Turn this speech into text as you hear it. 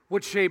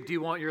What shape do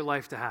you want your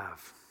life to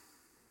have?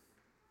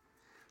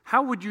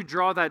 How would you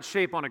draw that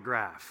shape on a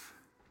graph?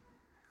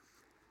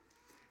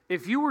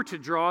 If you were to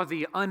draw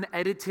the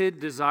unedited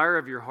desire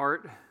of your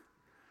heart,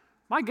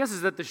 my guess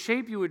is that the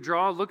shape you would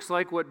draw looks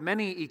like what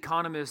many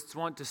economists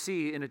want to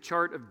see in a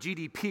chart of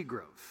GDP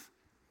growth.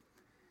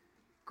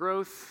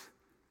 Growth,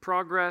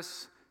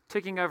 progress,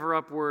 ticking ever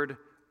upward,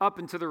 up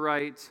and to the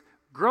right,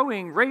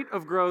 growing rate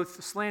of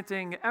growth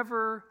slanting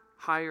ever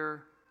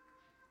higher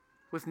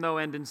with no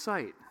end in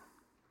sight.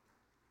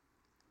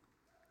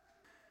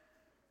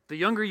 The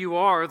younger you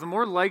are, the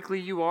more likely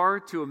you are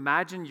to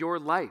imagine your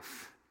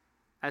life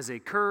as a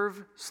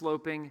curve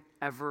sloping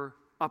ever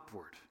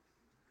upward,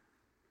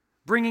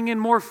 bringing in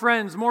more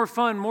friends, more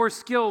fun, more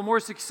skill,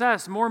 more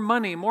success, more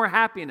money, more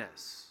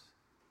happiness.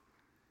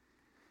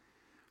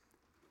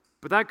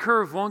 But that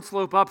curve won't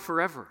slope up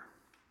forever.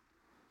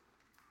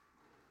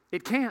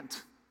 It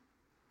can't.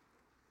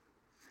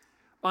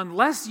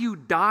 Unless you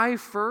die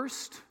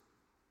first,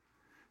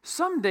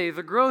 someday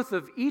the growth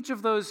of each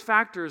of those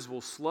factors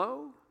will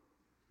slow,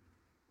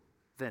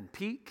 then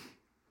peak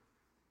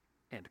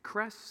and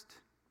crest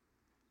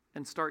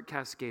and start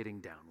cascading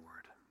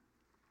downward.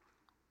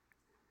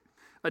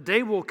 A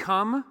day will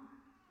come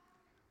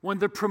when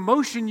the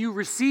promotion you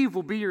receive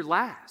will be your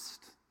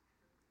last.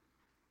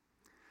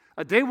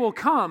 A day will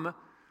come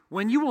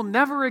when you will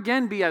never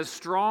again be as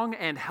strong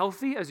and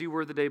healthy as you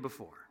were the day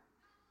before.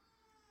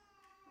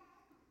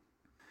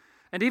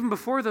 And even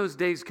before those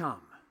days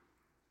come,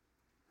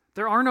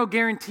 there are no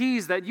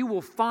guarantees that you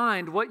will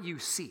find what you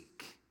seek.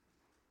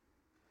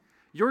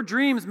 Your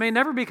dreams may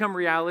never become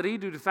reality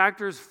due to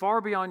factors far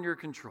beyond your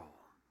control.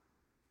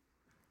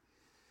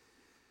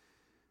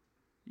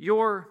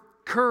 Your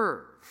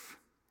curve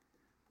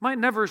might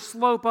never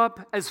slope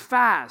up as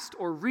fast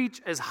or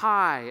reach as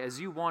high as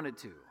you want it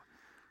to,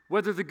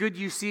 whether the good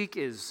you seek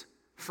is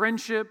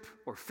friendship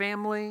or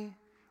family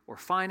or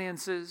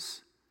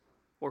finances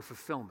or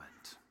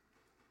fulfillment.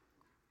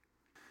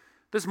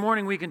 This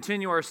morning we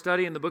continue our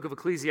study in the book of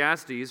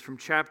Ecclesiastes from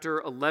chapter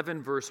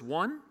 11, verse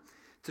 1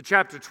 to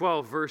chapter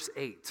 12, verse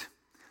 8.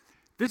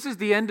 This is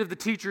the end of the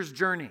teacher's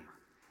journey.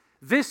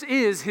 This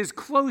is his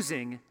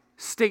closing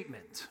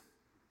statement.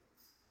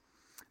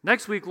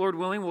 Next week, Lord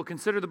willing, we'll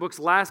consider the book's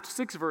last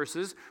 6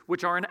 verses,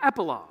 which are an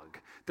epilogue.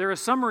 They're a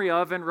summary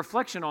of and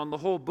reflection on the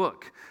whole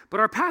book.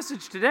 But our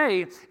passage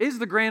today is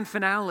the grand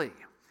finale.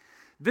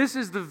 This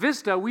is the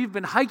vista we've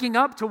been hiking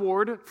up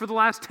toward for the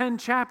last 10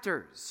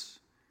 chapters.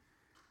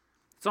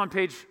 It's on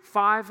page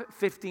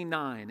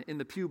 559 in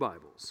the Pew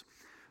Bibles.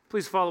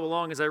 Please follow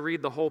along as I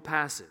read the whole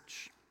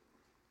passage.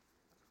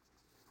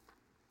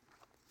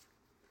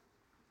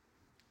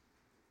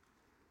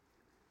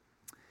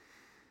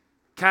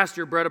 Cast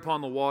your bread upon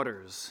the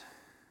waters,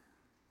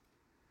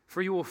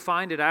 for you will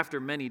find it after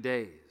many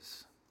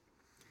days.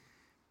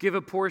 Give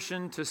a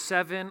portion to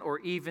 7 or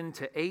even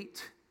to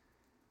 8,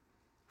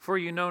 for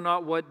you know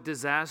not what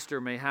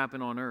disaster may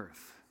happen on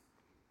earth.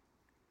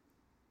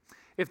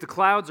 If the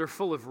clouds are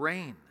full of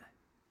rain,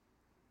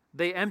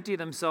 they empty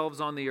themselves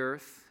on the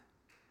earth.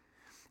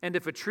 And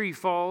if a tree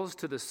falls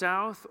to the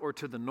south or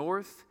to the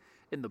north,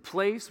 in the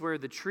place where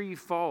the tree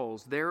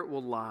falls, there it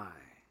will lie.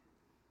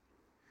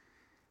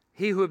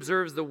 He who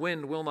observes the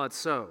wind will not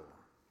sow,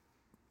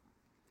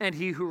 and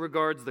he who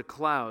regards the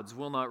clouds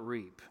will not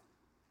reap.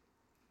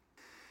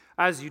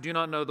 As you do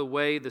not know the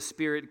way the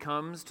Spirit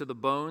comes to the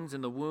bones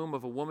in the womb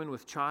of a woman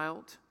with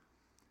child,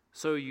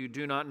 so you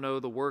do not know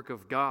the work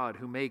of God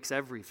who makes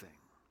everything.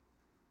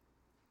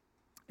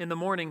 In the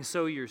morning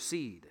sow your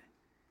seed,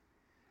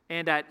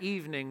 and at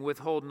evening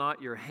withhold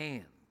not your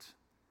hand.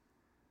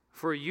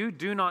 For you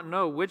do not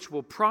know which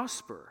will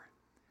prosper,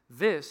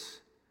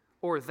 this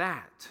or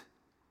that,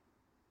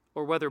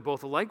 or whether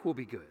both alike will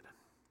be good.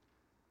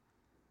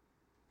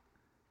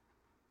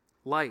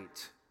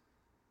 Light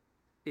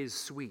is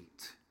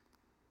sweet,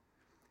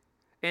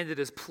 and it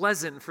is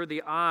pleasant for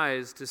the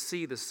eyes to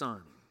see the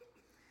sun.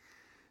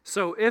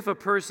 So if a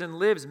person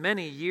lives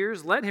many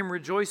years, let him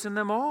rejoice in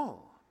them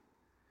all.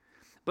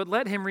 But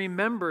let him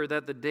remember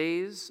that the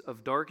days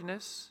of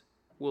darkness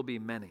will be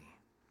many.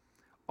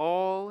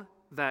 All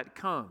that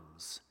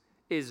comes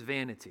is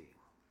vanity.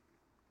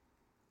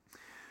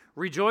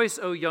 Rejoice,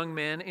 O young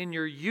man, in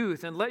your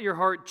youth, and let your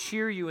heart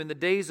cheer you in the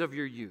days of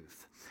your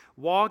youth.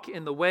 Walk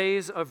in the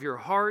ways of your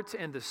heart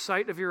and the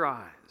sight of your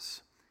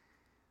eyes.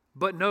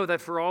 But know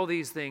that for all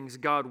these things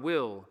God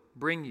will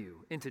bring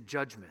you into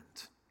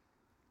judgment.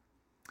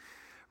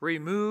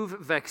 Remove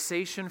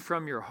vexation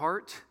from your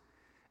heart,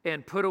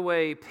 and put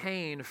away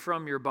pain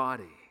from your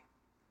body,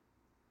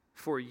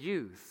 for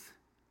youth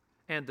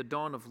and the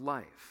dawn of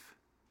life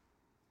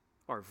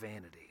are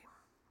vanity.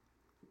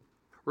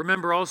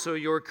 Remember also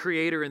your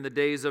Creator in the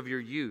days of your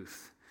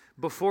youth,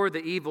 before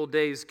the evil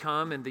days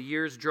come and the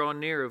years draw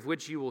near, of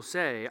which you will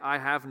say, I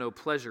have no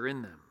pleasure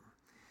in them.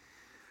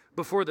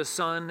 Before the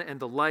sun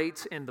and the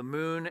light and the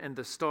moon and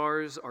the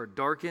stars are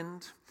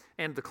darkened,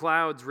 and the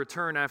clouds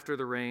return after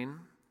the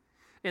rain,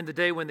 in the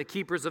day when the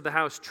keepers of the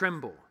house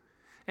tremble,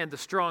 and the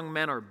strong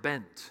men are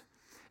bent,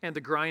 and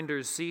the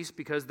grinders cease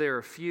because they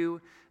are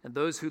few, and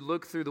those who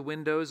look through the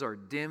windows are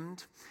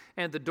dimmed,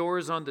 and the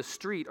doors on the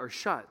street are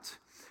shut.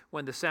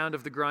 When the sound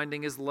of the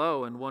grinding is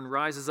low, and one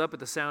rises up at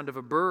the sound of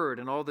a bird,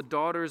 and all the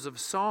daughters of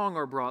song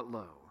are brought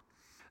low.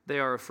 They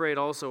are afraid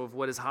also of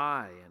what is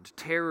high, and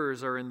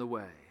terrors are in the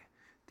way.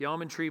 The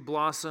almond tree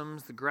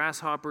blossoms, the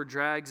grasshopper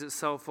drags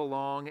itself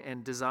along,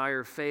 and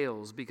desire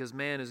fails, because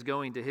man is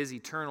going to his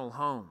eternal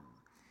home.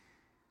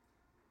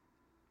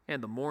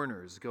 And the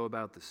mourners go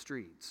about the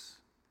streets.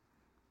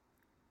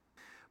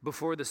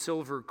 Before the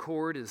silver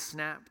cord is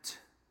snapped,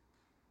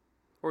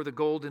 or the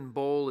golden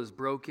bowl is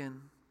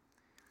broken,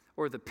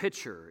 or the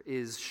pitcher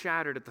is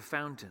shattered at the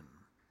fountain,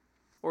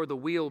 or the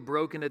wheel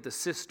broken at the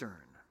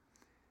cistern,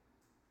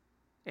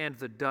 and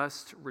the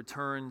dust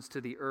returns to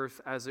the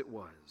earth as it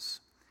was,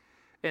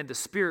 and the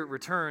spirit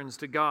returns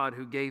to God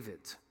who gave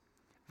it.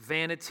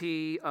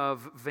 Vanity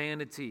of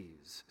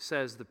vanities,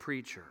 says the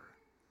preacher.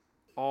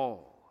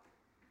 All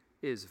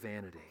is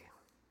vanity.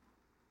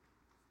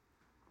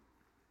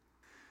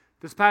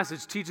 This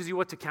passage teaches you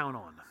what to count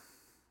on.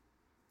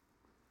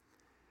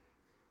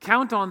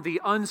 Count on the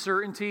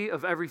uncertainty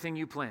of everything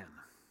you plan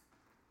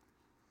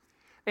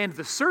and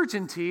the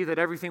certainty that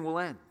everything will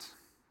end.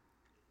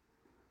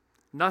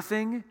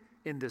 Nothing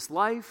in this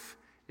life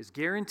is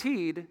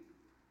guaranteed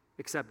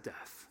except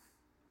death.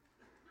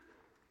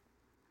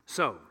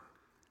 So,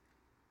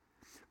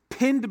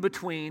 pinned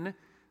between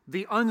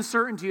the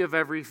uncertainty of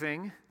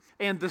everything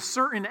and the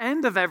certain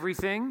end of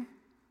everything,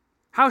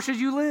 how should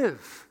you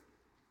live?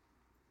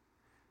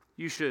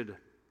 You should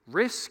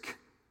risk,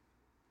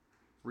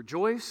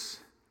 rejoice,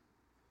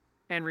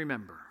 and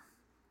remember.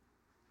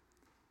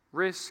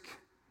 Risk,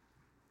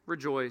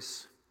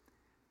 rejoice,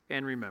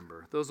 and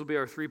remember. Those will be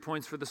our 3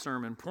 points for the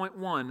sermon. Point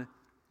 1,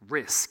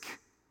 risk.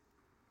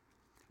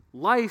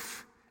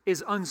 Life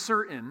is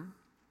uncertain,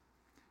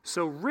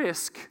 so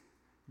risk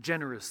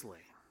generously.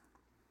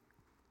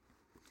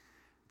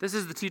 This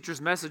is the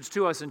teacher's message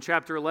to us in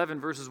chapter 11,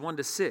 verses 1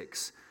 to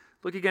 6.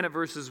 Look again at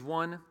verses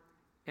 1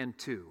 and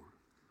 2.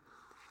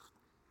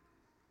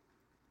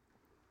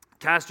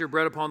 Cast your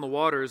bread upon the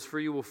waters, for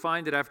you will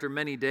find it after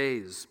many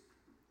days.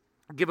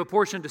 Give a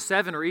portion to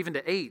 7 or even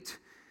to 8,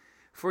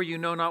 for you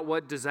know not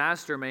what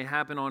disaster may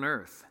happen on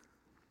earth.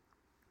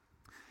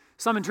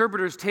 Some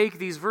interpreters take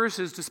these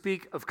verses to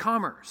speak of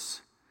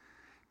commerce.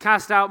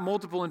 Cast out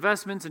multiple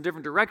investments in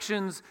different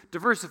directions,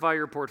 diversify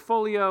your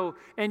portfolio,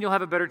 and you'll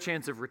have a better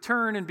chance of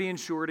return and be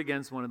insured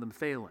against one of them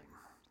failing.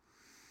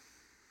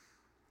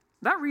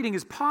 That reading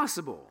is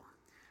possible.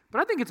 But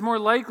I think it's more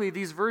likely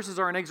these verses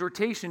are an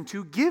exhortation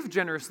to give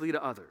generously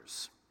to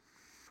others.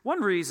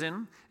 One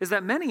reason is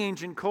that many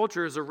ancient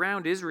cultures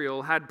around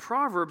Israel had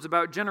proverbs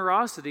about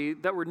generosity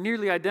that were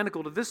nearly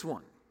identical to this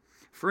one.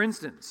 For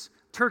instance,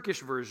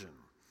 Turkish version,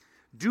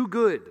 do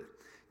good,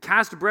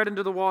 cast bread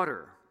into the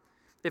water.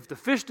 If the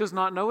fish does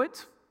not know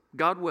it,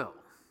 God will.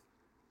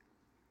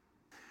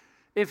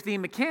 If the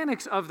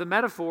mechanics of the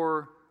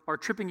metaphor are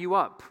tripping you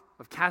up,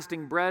 of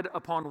casting bread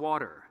upon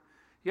water,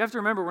 you have to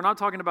remember, we're not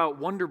talking about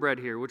Wonder Bread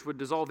here, which would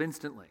dissolve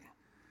instantly.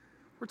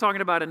 We're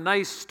talking about a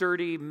nice,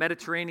 sturdy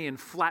Mediterranean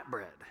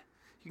flatbread.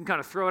 You can kind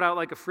of throw it out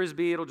like a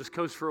Frisbee. It'll just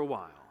coast for a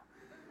while.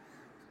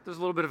 There's a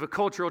little bit of a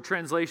cultural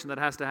translation that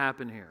has to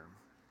happen here.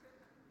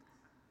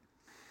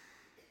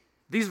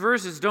 These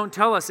verses don't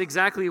tell us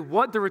exactly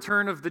what the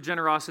return of the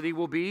generosity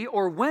will be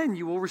or when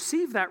you will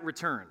receive that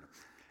return.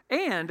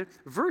 And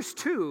verse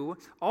 2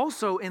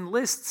 also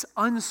enlists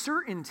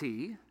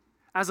uncertainty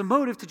as a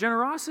motive to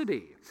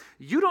generosity.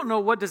 You don't know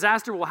what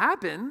disaster will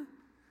happen,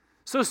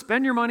 so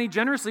spend your money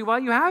generously while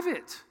you have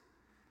it.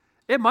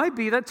 It might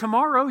be that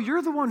tomorrow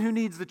you're the one who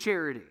needs the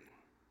charity.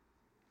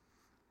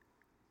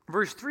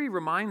 Verse 3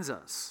 reminds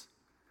us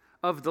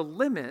of the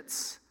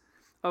limits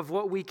of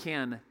what we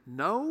can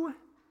know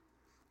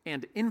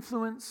and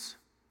influence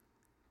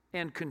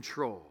and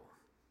control.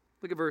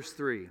 Look at verse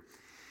 3.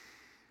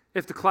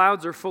 If the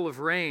clouds are full of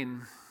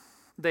rain,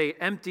 they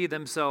empty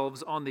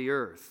themselves on the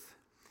earth.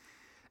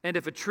 And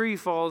if a tree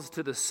falls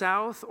to the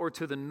south or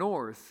to the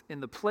north, in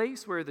the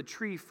place where the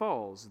tree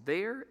falls,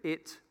 there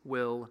it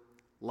will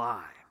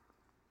lie.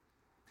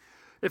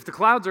 If the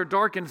clouds are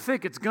dark and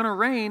thick, it's going to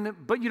rain,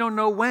 but you don't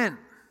know when.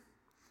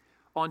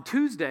 On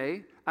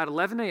Tuesday at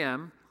 11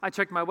 a.m., I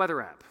checked my weather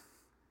app.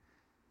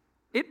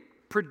 It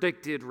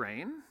predicted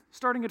rain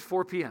starting at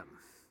 4 p.m.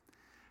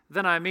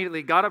 Then I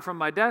immediately got up from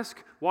my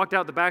desk, walked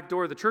out the back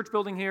door of the church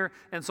building here,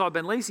 and saw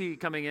Ben Lacey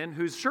coming in,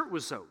 whose shirt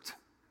was soaked,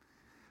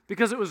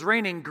 because it was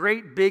raining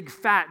great big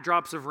fat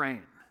drops of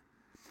rain.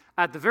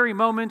 At the very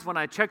moment when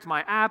I checked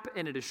my app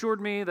and it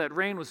assured me that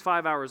rain was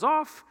 5 hours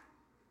off,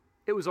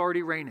 it was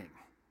already raining.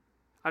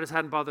 I just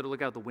hadn't bothered to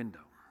look out the window.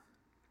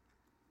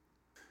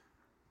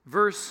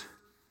 Verse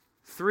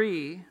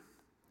 3,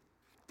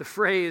 the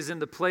phrase, in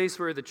the place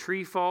where the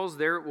tree falls,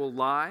 there it will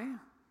lie,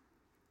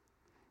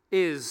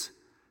 is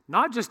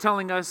not just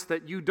telling us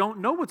that you don't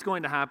know what's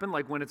going to happen,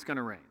 like when it's going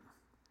to rain.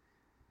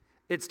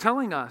 It's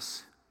telling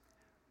us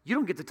you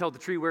don't get to tell the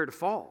tree where to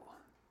fall.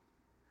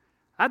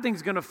 That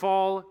thing's going to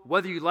fall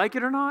whether you like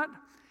it or not.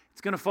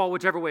 It's going to fall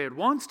whichever way it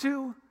wants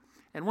to.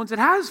 And once it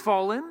has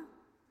fallen,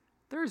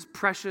 there's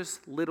precious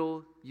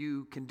little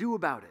you can do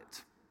about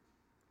it.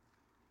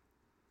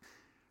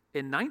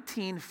 In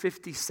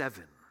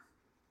 1957,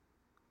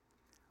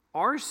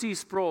 R.C.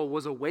 Sproul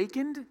was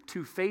awakened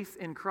to faith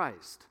in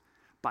Christ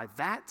by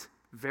that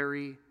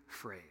very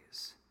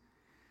phrase.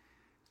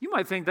 You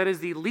might think that is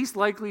the least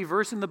likely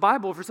verse in the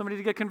Bible for somebody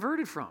to get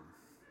converted from.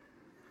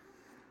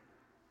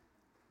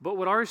 But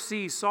what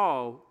R.C.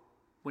 saw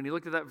when he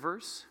looked at that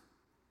verse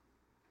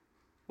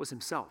was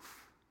himself.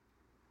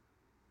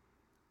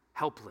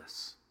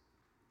 Helpless,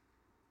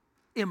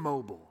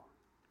 immobile,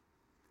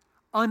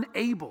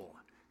 unable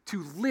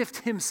to lift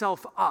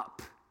himself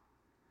up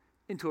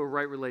into a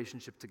right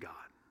relationship to God.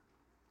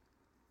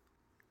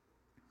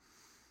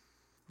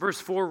 Verse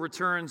 4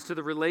 returns to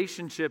the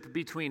relationship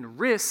between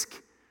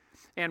risk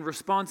and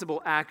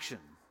responsible action.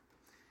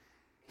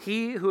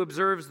 He who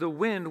observes the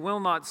wind will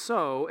not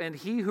sow, and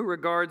he who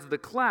regards the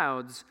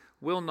clouds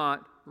will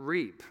not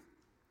reap.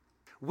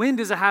 Wind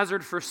is a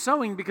hazard for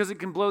sowing because it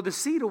can blow the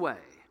seed away,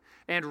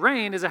 and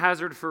rain is a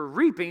hazard for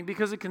reaping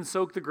because it can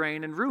soak the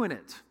grain and ruin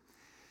it.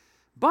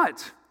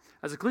 But,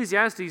 as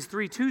Ecclesiastes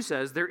 3:2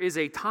 says, there is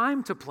a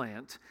time to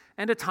plant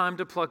and a time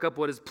to pluck up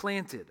what is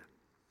planted.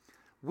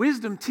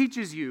 Wisdom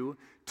teaches you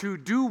to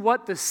do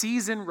what the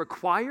season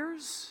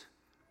requires,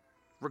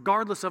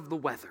 regardless of the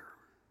weather.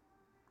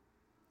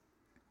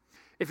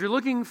 If you're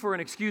looking for an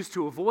excuse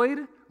to avoid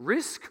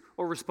risk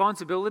or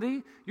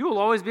responsibility, you will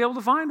always be able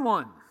to find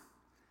one.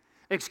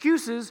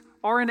 Excuses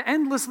are an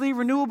endlessly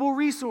renewable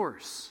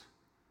resource.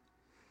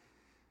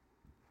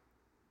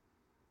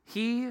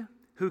 He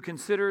who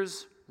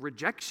considers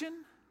rejection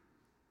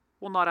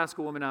will not ask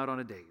a woman out on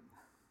a date.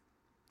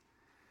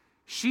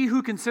 She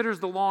who considers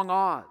the long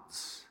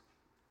odds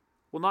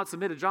will not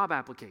submit a job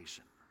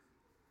application.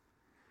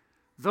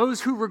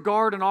 Those who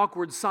regard an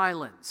awkward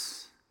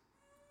silence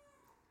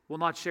will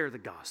not share the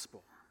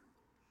gospel.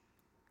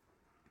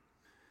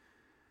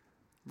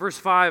 Verse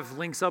 5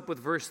 links up with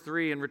verse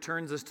 3 and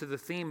returns us to the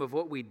theme of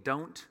what we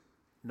don't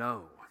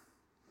know.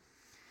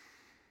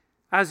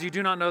 As you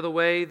do not know the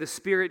way the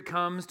Spirit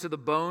comes to the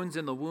bones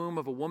in the womb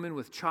of a woman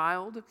with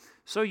child,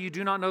 so you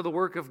do not know the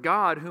work of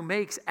God who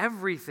makes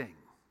everything.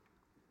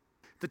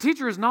 The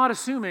teacher is not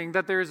assuming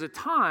that there is a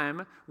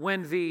time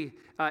when the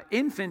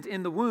infant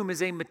in the womb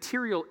is a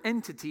material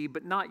entity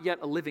but not yet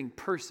a living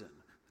person.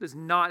 That is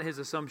not his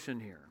assumption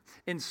here.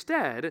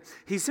 Instead,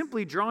 he's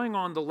simply drawing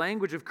on the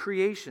language of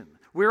creation.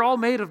 We're all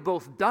made of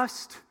both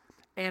dust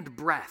and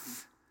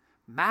breath,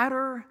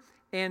 matter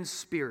and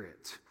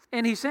spirit.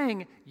 And he's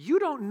saying, you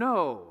don't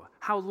know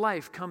how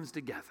life comes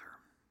together.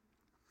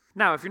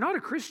 Now, if you're not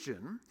a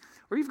Christian,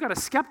 or you've got a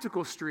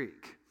skeptical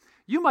streak,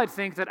 you might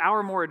think that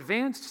our more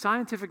advanced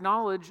scientific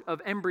knowledge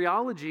of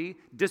embryology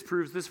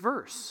disproves this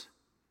verse.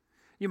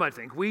 You might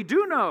think, we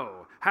do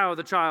know how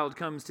the child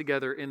comes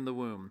together in the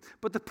womb.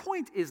 But the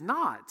point is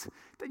not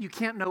that you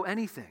can't know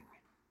anything,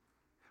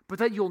 but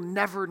that you'll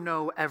never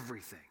know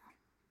everything.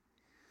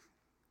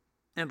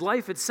 And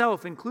life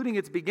itself, including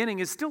its beginning,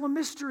 is still a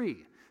mystery,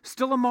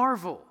 still a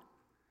marvel,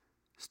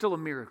 still a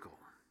miracle.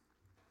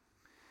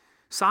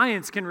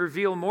 Science can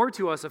reveal more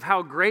to us of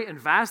how great and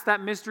vast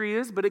that mystery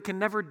is, but it can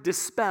never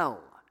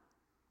dispel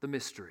the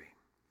mystery.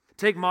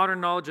 Take modern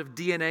knowledge of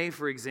DNA,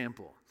 for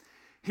example.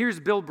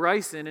 Here's Bill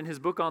Bryson in his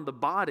book on the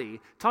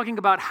body talking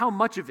about how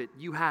much of it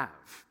you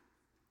have.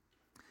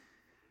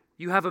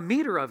 You have a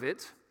meter of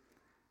it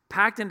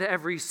packed into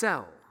every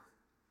cell.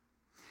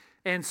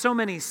 And so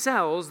many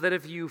cells that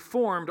if you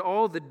formed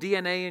all the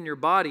DNA in your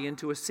body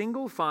into a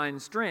single fine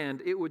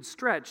strand, it would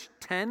stretch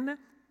 10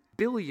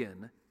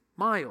 billion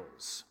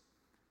miles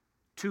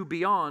to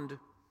beyond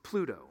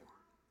Pluto.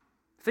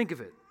 Think of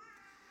it.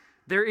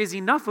 There is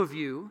enough of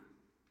you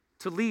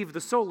to leave the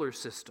solar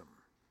system.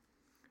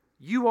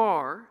 You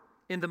are,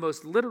 in the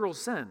most literal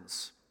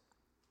sense,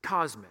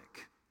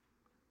 cosmic.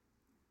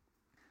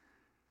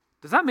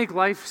 Does that make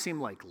life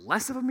seem like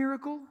less of a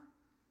miracle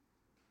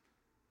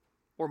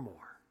or more?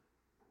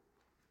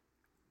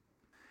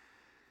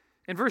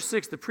 In verse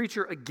 6, the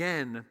preacher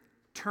again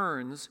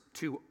turns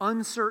to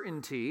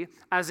uncertainty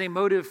as a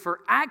motive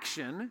for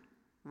action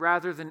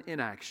rather than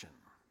inaction.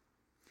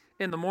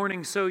 In the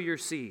morning sow your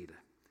seed,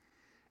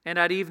 and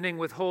at evening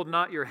withhold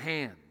not your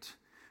hand,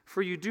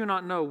 for you do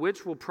not know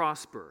which will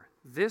prosper,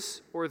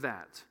 this or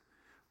that,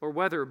 or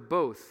whether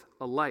both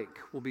alike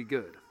will be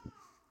good.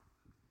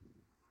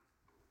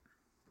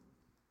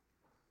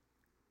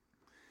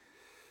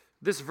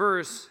 This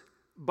verse,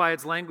 by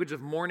its language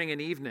of morning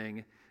and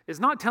evening, is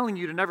not telling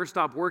you to never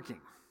stop working,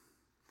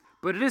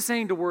 but it is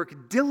saying to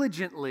work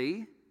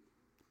diligently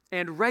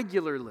and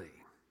regularly.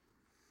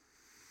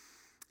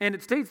 And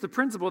it states the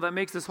principle that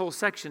makes this whole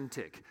section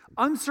tick.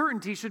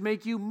 Uncertainty should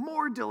make you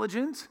more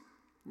diligent,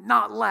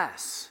 not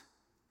less.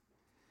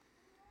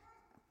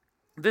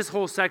 This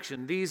whole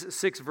section, these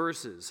 6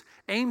 verses,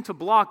 aim to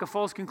block a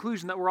false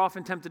conclusion that we're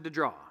often tempted to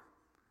draw.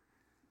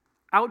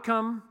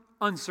 Outcome,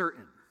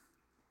 uncertain.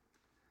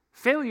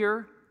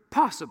 Failure,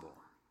 possible.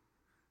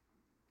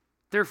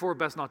 Therefore,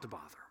 best not to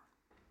bother.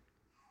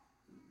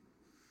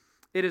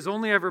 It is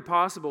only ever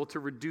possible to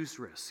reduce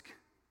risk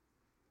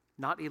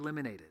not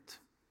eliminate it.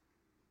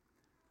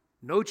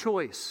 No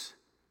choice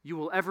you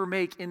will ever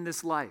make in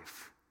this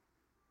life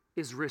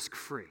is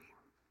risk-free.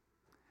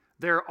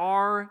 There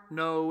are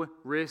no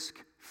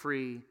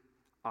risk-free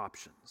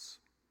options.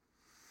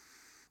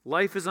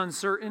 Life is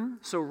uncertain,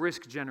 so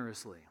risk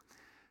generously.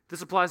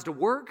 This applies to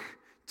work,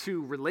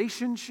 to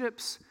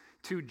relationships,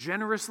 to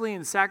generously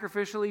and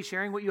sacrificially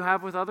sharing what you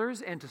have with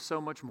others, and to so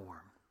much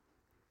more.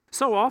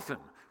 So often,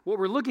 what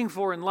we're looking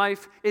for in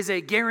life is a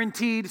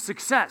guaranteed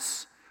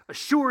success, a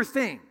sure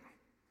thing.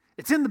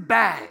 It's in the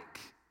bag.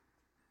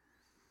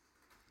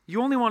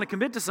 You only want to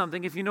commit to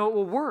something if you know it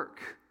will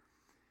work.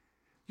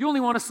 You only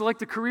want to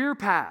select a career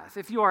path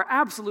if you are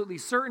absolutely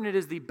certain it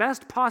is the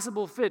best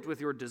possible fit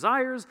with your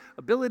desires,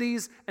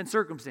 abilities, and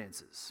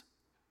circumstances.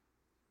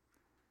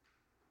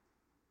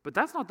 But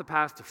that's not the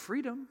path to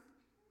freedom.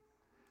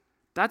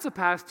 That's a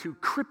path to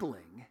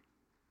crippling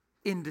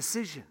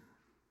indecision.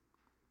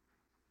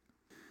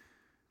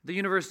 The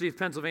University of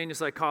Pennsylvania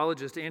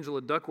psychologist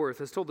Angela Duckworth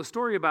has told the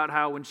story about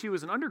how when she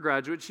was an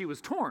undergraduate, she was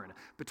torn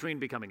between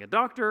becoming a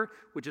doctor,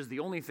 which is the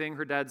only thing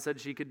her dad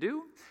said she could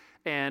do,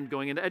 and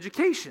going into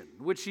education,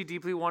 which she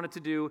deeply wanted to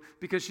do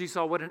because she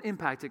saw what an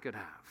impact it could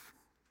have.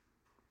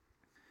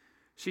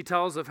 She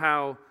tells of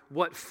how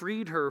what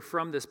freed her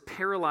from this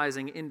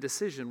paralyzing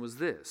indecision was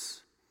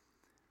this.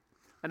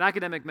 An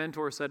academic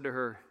mentor said to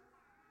her,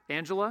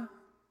 "Angela,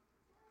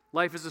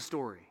 life is a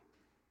story,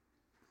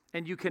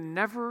 and you can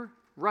never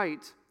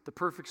write the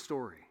perfect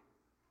story.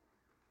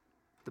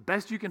 The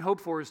best you can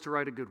hope for is to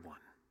write a good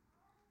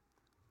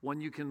one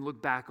you can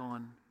look back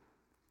on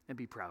and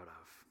be proud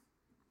of."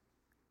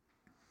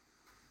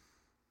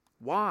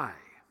 Why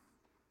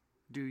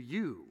do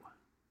you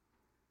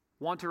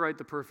want to write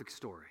the perfect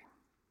story?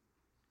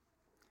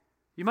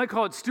 You might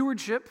call it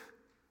stewardship,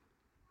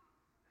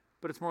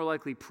 but it's more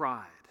likely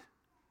pride.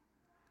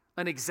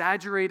 An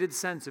exaggerated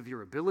sense of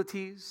your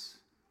abilities,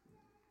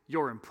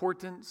 your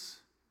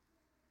importance,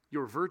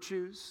 your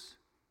virtues,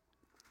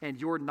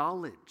 and your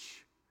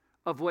knowledge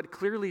of what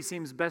clearly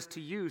seems best to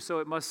you, so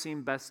it must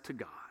seem best to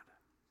God.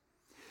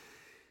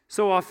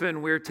 So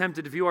often we're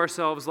tempted to view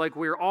ourselves like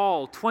we're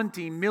all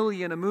 20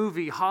 million a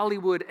movie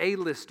Hollywood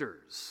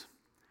A-listers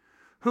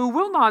who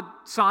will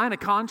not sign a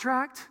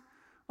contract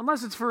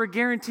unless it's for a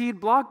guaranteed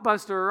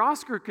blockbuster or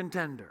Oscar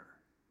contender.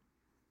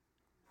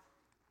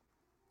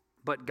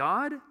 But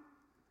God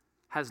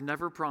has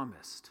never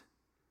promised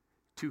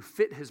to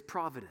fit his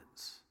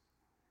providence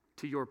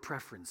to your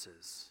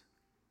preferences.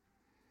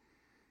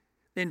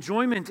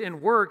 Enjoyment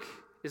in work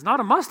is not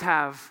a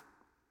must-have,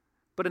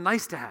 but a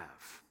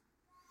nice-to-have.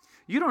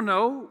 You don't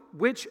know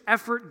which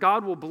effort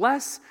God will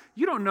bless.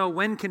 You don't know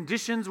when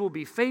conditions will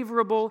be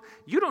favorable.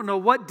 You don't know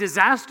what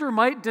disaster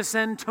might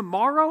descend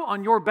tomorrow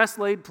on your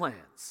best-laid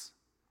plans.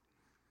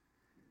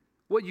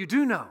 What you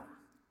do know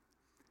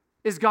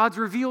is God's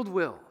revealed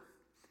will.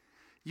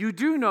 You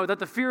do know that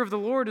the fear of the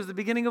Lord is the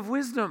beginning of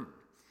wisdom.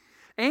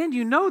 And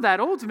you know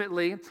that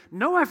ultimately,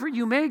 no effort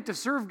you make to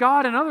serve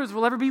God and others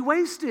will ever be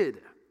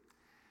wasted.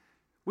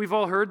 We've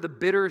all heard the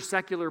bitter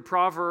secular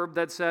proverb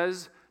that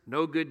says,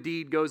 "No good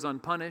deed goes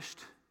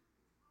unpunished."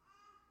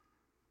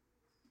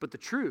 But the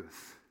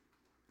truth,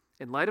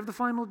 in light of the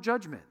final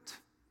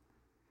judgment,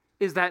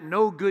 is that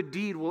no good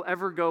deed will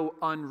ever go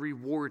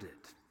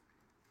unrewarded.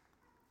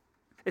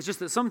 It's just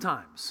that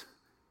sometimes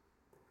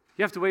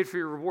you have to wait for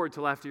your reward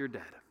till after you're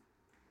dead.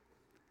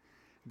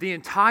 The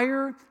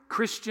entire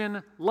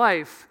Christian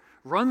life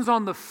runs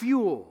on the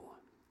fuel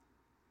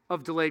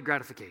of delayed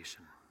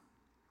gratification.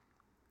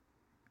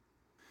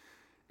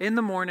 In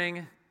the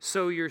morning,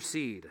 sow your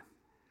seed,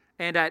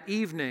 and at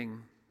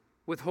evening,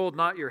 withhold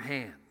not your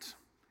hand.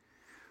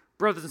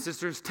 Brothers and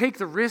sisters, take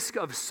the risk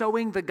of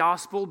sowing the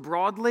gospel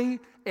broadly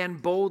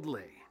and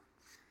boldly.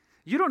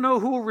 You don't know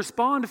who will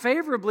respond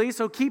favorably,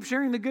 so keep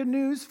sharing the good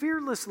news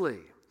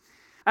fearlessly.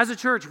 As a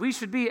church, we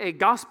should be a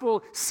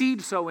gospel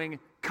seed-sowing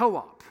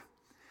co-op.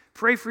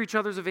 Pray for each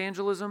other's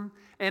evangelism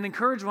and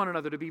encourage one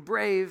another to be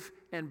brave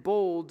and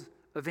bold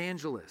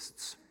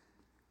evangelists.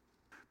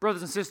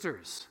 Brothers and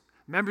sisters,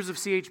 members of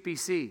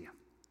CHBC,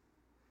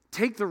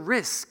 take the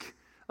risk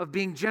of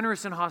being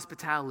generous in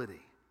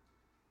hospitality,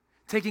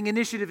 taking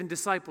initiative in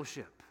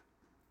discipleship,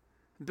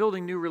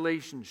 building new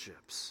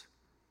relationships.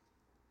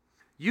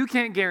 You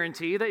can't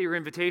guarantee that your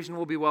invitation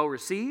will be well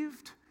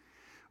received,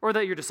 or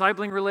that your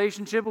discipling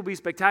relationship will be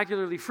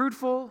spectacularly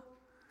fruitful,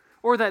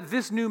 or that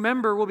this new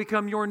member will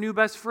become your new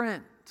best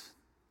friend.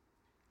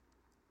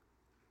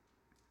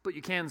 But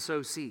you can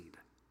sow seed.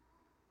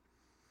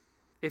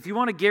 If you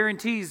want to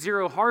guarantee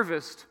zero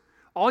harvest,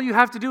 all you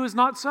have to do is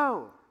not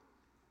sow.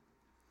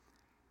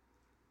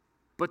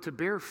 But to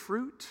bear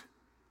fruit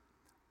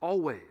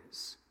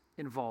always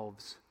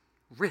involves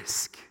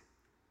risk.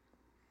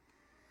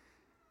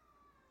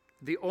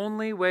 The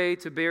only way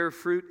to bear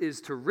fruit is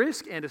to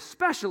risk, and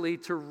especially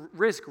to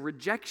risk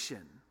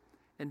rejection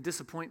and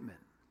disappointment.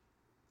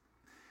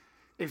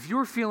 If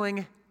you're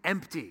feeling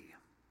empty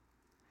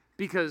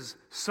because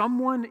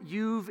someone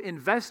you've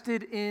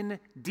invested in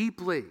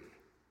deeply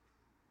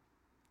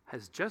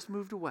has just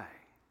moved away,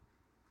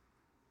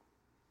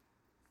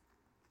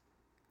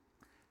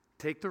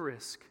 take the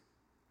risk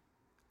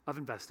of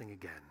investing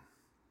again.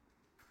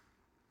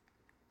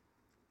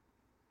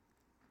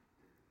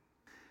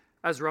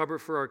 As Robert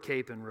Farrar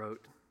Capon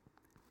wrote,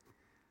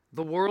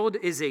 the world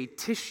is a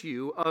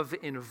tissue of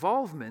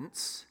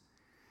involvements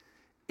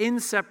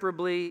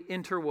inseparably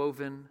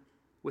interwoven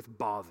with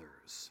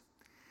bothers.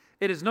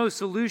 It is no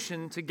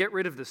solution to get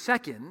rid of the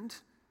second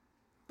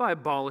by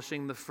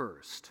abolishing the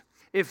first.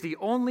 If the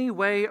only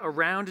way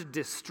around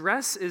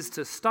distress is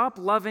to stop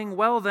loving,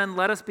 well then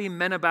let us be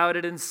men about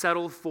it and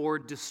settle for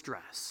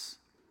distress.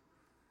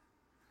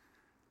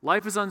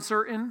 Life is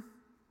uncertain,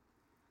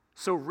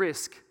 so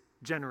risk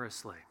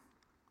generously.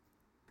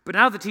 But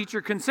now the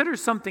teacher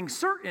considers something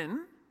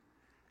certain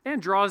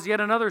and draws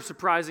yet another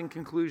surprising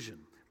conclusion.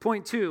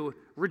 Point 2,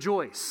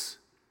 rejoice.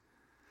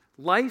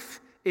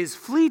 Life is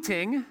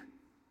fleeting,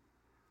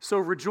 so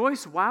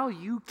rejoice while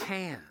you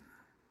can.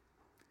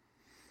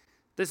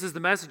 This is the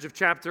message of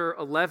chapter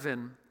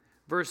 11,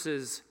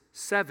 verses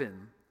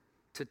 7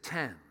 to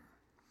 10.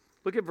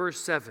 Look at verse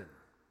 7.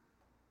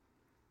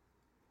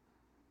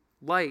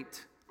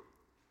 Light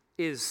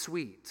is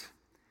sweet,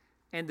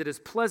 and it is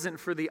pleasant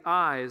for the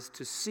eyes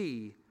to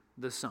see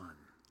the sun.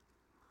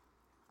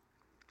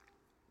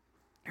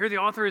 Here the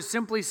author is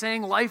simply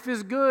saying life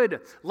is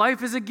good.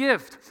 Life is a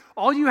gift.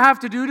 All you have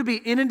to do to be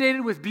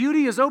inundated with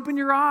beauty is open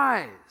your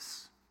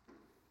eyes.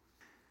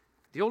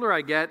 The older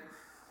I get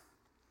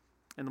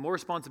and the more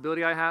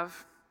responsibility I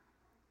have,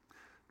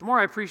 the more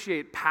I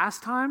appreciate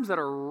pastimes that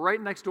are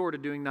right next door to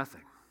doing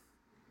nothing.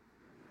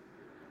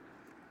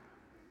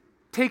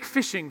 Take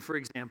fishing, for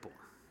example.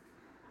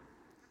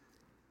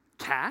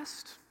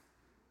 Cast,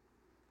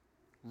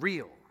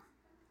 reel.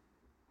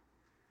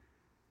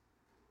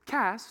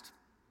 Cast,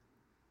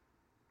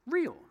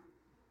 reel.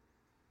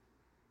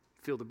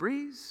 Feel the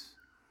breeze,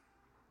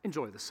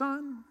 enjoy the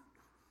sun,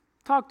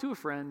 talk to a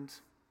friend.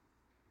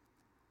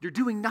 You're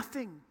doing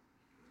nothing,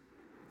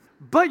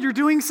 but you're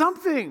doing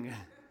something,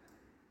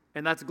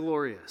 and that's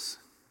glorious.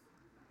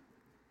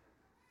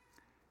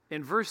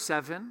 In verse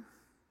 7,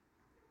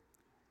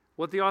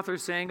 what the author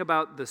is saying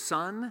about the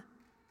sun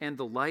and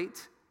the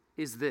light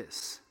is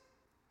this: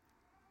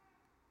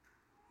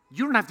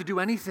 you don't have to do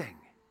anything.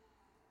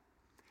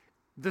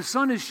 The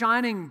sun is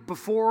shining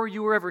before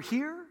you were ever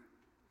here.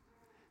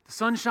 The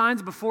sun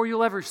shines before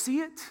you'll ever see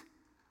it.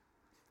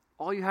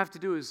 All you have to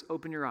do is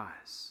open your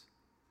eyes,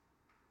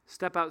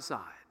 step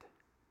outside,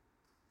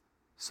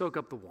 soak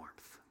up the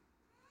warmth.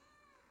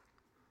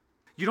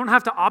 You don't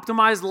have to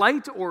optimize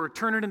light or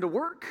turn it into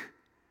work.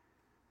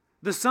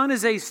 The sun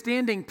is a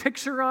standing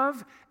picture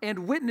of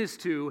and witness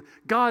to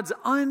God's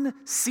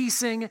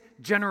unceasing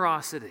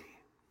generosity.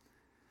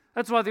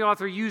 That's why the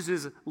author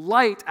uses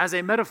light as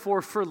a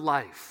metaphor for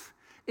life.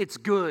 It's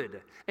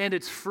good, and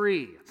it's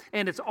free,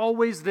 and it's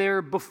always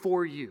there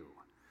before you.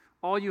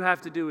 All you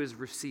have to do is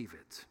receive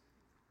it.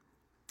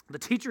 The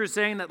teacher is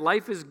saying that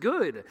life is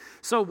good.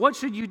 So what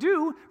should you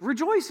do?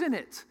 Rejoice in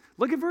it.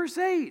 Look at verse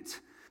 8.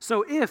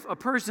 So if a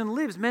person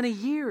lives many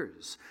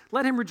years,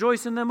 let him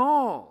rejoice in them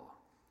all.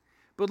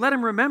 But let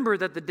him remember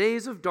that the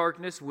days of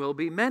darkness will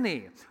be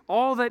many.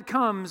 All that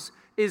comes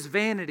is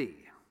vanity.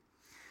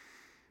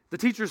 The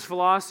teacher's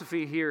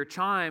philosophy here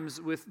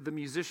chimes with the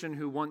musician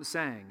who once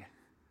sang,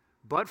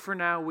 "But for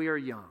now we are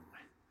young.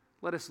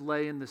 Let us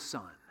lay in the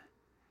sun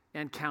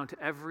and count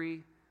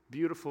every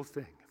beautiful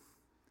thing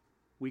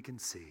we can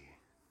see."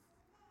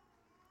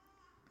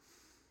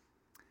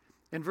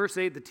 In verse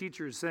 8, the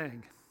teacher is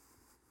saying,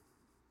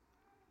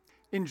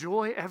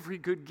 enjoy every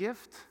good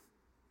gift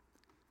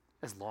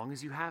as long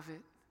as you have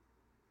it.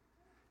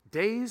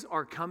 Days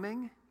are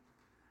coming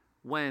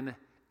when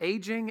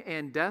aging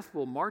and death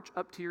will march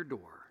up to your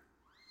door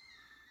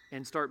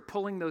and start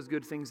pulling those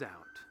good things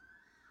out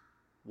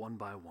one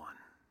by one.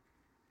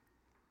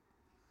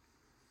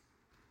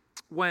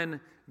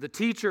 When the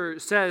teacher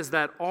says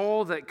that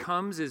all that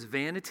comes is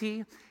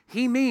vanity,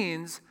 he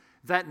means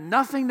that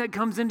nothing that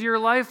comes into your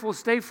life will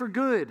stay for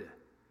good.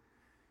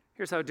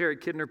 Here's how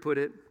Derek Kidner put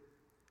it: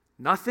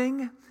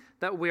 nothing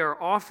that we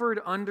are offered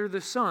under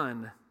the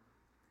sun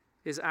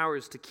is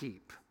ours to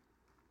keep.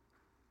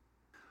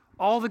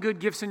 All the good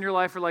gifts in your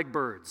life are like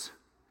birds.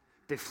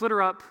 They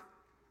flitter up,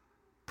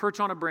 perch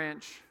on a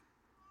branch,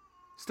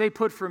 stay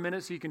put for a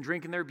minute so you can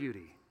drink in their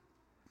beauty,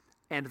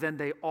 and then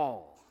they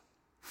all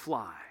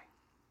fly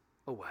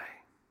away.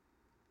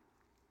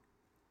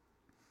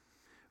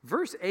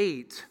 Verse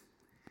 8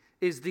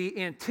 is the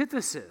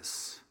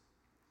antithesis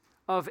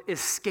of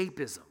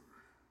escapism.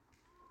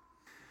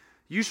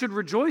 You should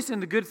rejoice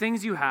in the good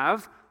things you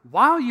have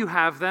while you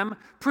have them,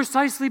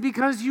 precisely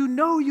because you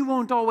know you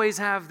won't always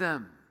have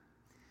them.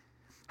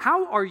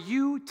 How are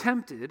you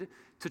tempted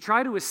to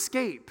try to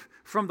escape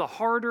from the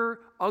harder,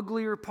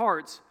 uglier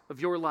parts of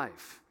your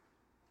life?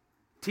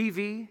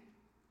 TV,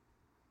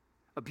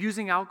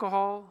 abusing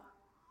alcohol,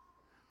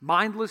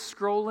 mindless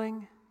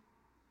scrolling,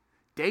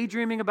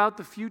 daydreaming about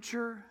the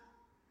future.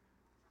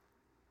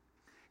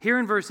 Here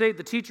in verse 8,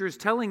 the teacher is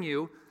telling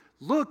you,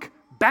 look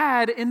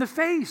bad in the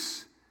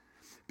face,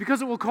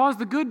 because it will cause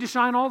the good to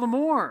shine all the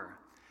more.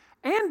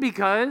 and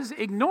because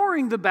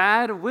ignoring the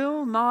bad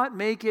will not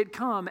make it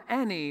come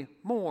any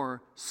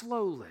more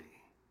slowly.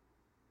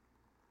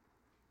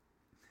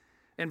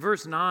 In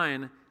verse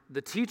 9,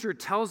 the teacher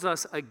tells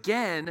us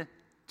again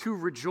to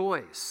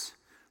rejoice.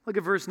 Look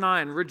at verse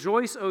 9.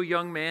 Rejoice, O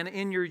young man,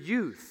 in your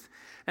youth,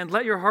 and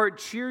let your heart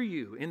cheer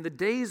you in the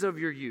days of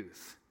your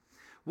youth.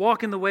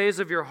 Walk in the ways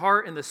of your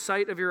heart in the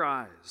sight of your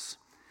eyes.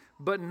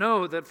 But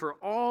know that for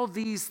all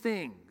these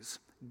things,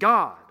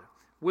 God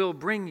will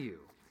bring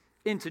you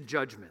into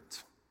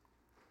judgment.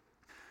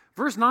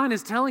 Verse 9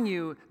 is telling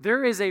you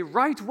there is a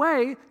right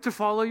way to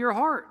follow your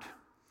heart.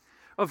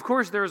 Of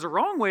course, there is a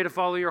wrong way to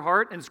follow your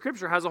heart, and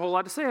Scripture has a whole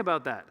lot to say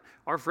about that.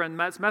 Our friend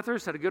Matt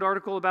Smethurst had a good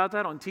article about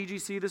that on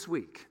TGC this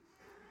week.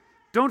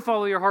 Don't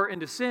follow your heart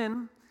into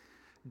sin.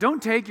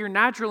 Don't take your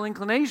natural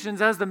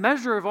inclinations as the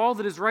measure of all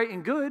that is right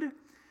and good.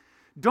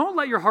 Don't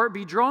let your heart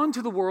be drawn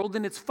to the world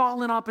in its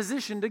fallen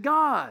opposition to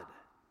God.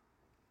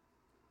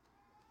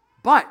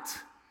 But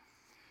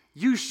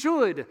you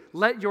should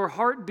let your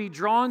heart be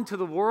drawn to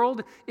the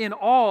world in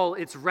all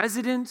its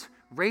resident,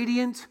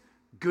 radiant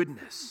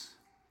goodness.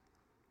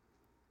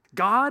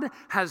 God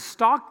has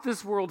stocked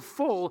this world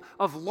full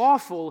of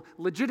lawful,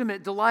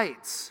 legitimate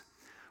delights.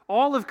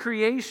 All of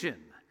creation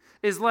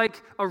is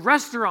like a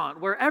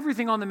restaurant where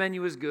everything on the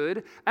menu is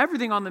good,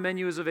 everything on the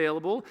menu is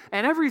available,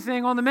 and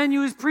everything on the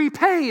menu is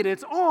prepaid.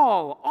 It's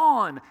all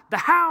on the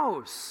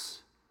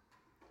house.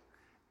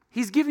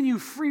 He's given you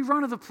free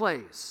run of the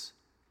place.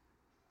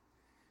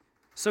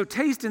 So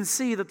taste and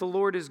see that the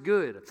Lord is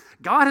good.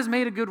 God has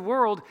made a good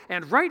world,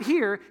 and right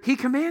here, He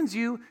commands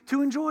you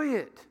to enjoy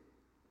it.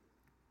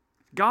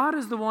 God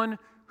is the one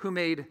who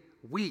made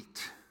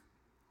wheat,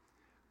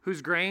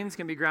 whose grains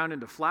can be ground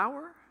into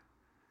flour,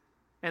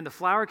 and the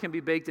flour can be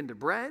baked into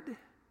bread,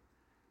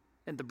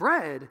 and the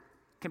bread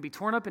can be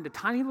torn up into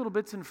tiny little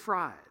bits and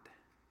fried.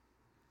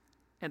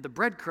 And the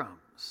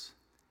breadcrumbs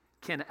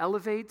can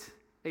elevate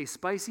a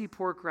spicy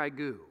pork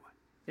ragu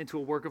into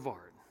a work of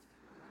art.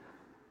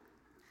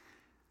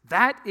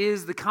 That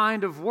is the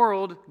kind of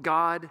world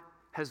God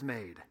has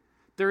made.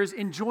 There is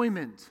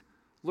enjoyment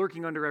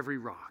lurking under every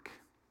rock.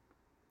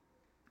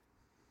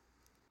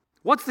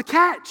 What's the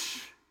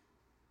catch?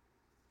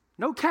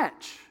 No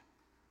catch,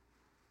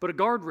 but a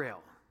guardrail.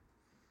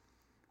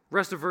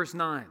 Rest of verse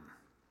 9.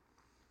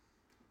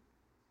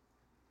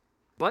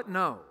 But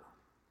know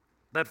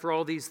that for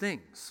all these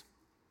things,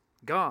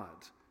 God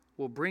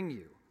will bring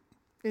you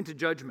into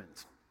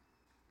judgment.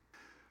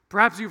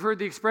 Perhaps you've heard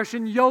the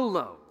expression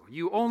YOLO,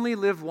 you only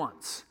live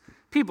once.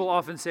 People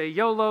often say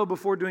YOLO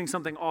before doing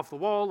something off the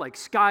wall, like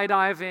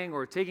skydiving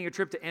or taking a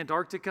trip to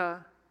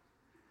Antarctica.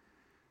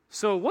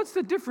 So what's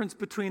the difference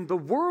between the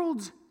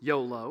world's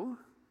YOLO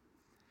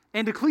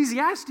and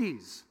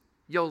Ecclesiastes'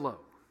 YOLO?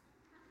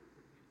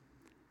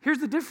 Here's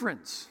the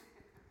difference.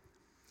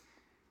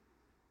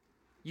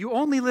 You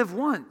only live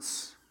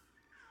once,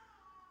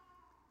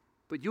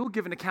 but you'll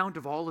give an account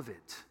of all of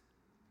it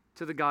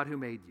to the God who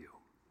made you.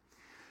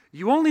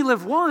 You only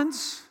live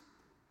once,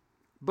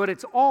 but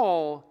it's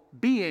all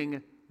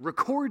being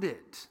recorded.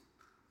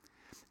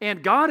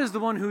 And God is the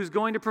one who's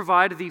going to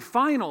provide the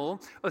final,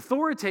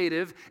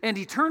 authoritative, and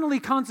eternally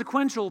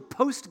consequential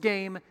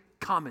post-game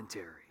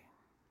commentary.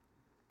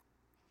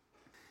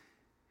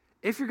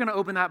 If you're going to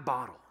open that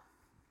bottle,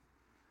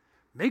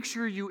 make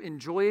sure you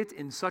enjoy it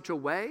in such a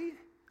way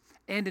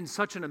and in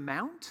such an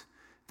amount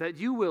that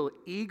you will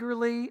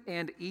eagerly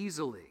and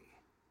easily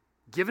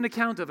give an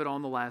account of it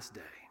on the last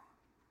day.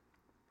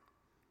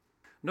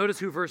 Notice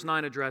who verse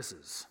 9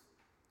 addresses.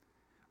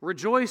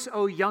 Rejoice,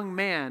 O young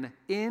man,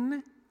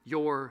 in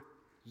your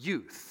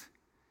youth.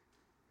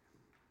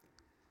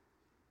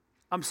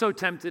 I'm so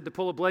tempted to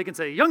pull a Blake and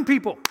say, young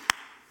people.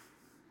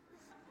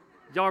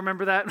 Y'all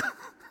remember that?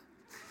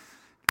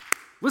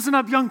 Listen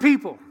up, young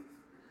people.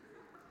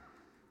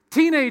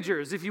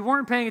 Teenagers, if you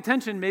weren't paying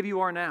attention, maybe you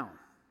are now.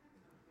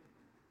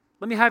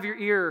 Let me have your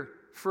ear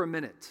for a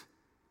minute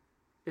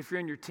if you're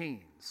in your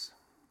teens.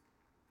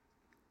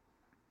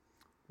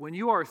 When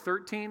you are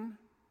 13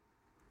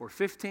 or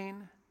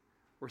 15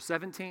 or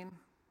 17,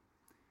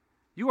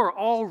 you are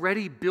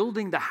already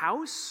building the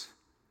house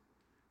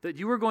that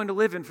you are going to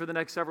live in for the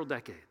next several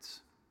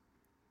decades.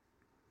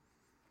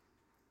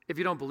 If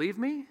you don't believe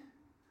me,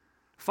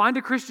 find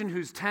a Christian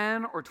who's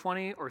 10 or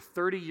 20 or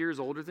 30 years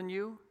older than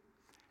you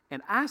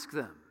and ask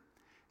them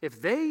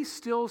if they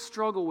still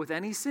struggle with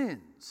any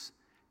sins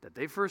that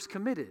they first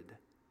committed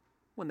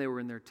when they were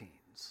in their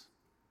teens.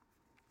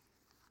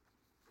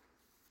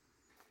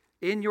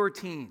 In your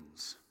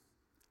teens,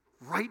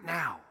 right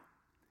now,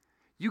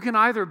 you can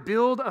either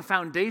build a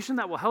foundation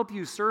that will help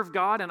you serve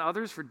God and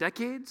others for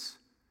decades,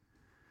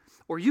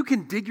 or you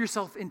can dig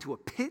yourself into a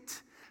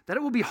pit that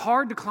it will be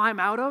hard to climb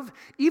out of,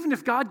 even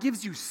if God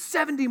gives you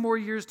 70 more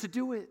years to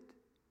do it.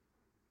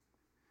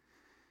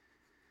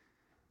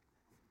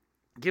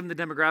 Given the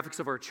demographics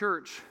of our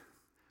church,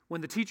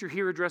 when the teacher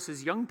here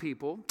addresses young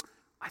people,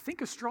 I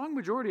think a strong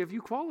majority of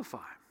you qualify.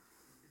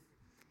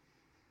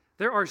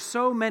 There are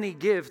so many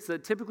gifts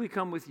that typically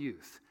come with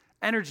youth: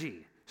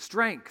 energy,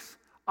 strength,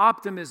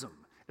 optimism,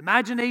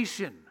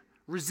 imagination,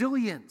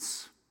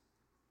 resilience.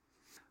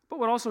 But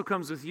what also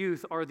comes with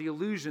youth are the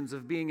illusions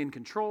of being in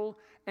control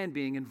and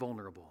being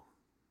invulnerable.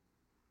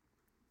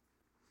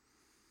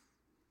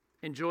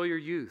 Enjoy your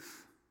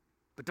youth,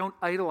 but don't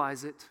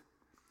idolize it.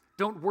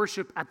 Don't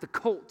worship at the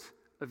cult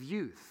of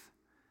youth.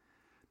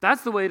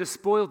 That's the way to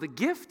spoil the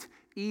gift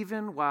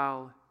even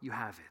while you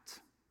have it.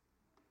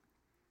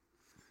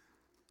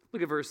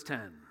 Look at verse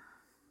 10.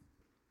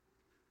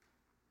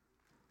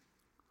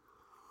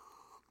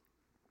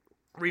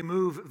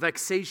 Remove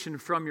vexation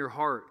from your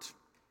heart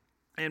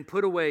and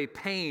put away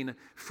pain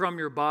from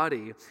your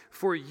body,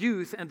 for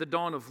youth and the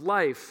dawn of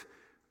life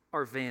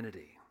are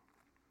vanity.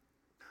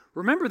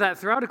 Remember that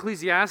throughout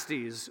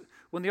Ecclesiastes,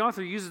 when the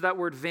author uses that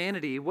word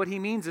vanity, what he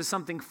means is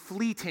something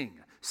fleeting,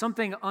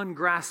 something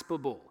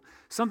ungraspable,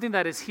 something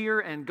that is here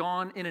and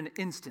gone in an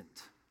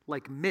instant,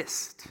 like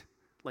mist,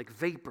 like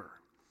vapor.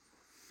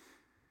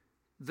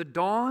 The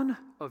dawn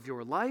of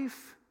your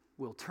life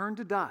will turn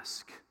to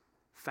dusk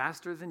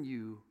faster than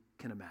you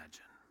can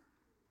imagine.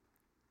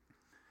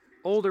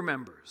 Older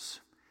members,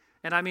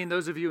 and I mean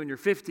those of you in your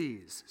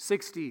 50s,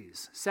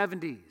 60s,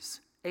 70s,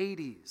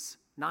 80s,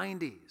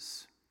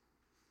 90s,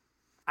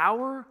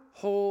 our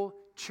whole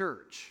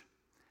church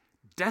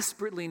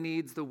desperately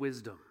needs the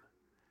wisdom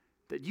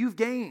that you've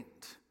gained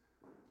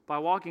by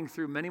walking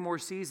through many more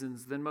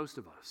seasons than most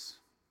of us.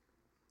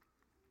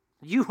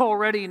 You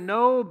already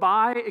know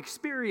by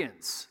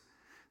experience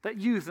that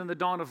youth and the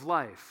dawn of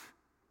life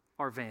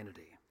are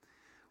vanity.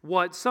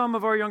 What some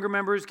of our younger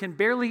members can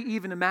barely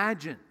even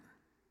imagine,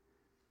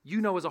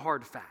 you know as a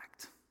hard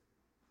fact.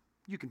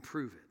 You can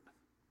prove it.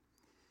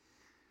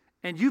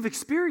 And you've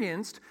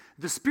experienced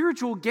the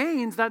spiritual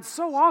gains that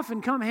so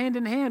often come hand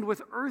in hand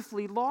with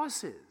earthly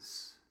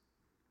losses.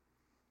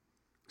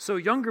 So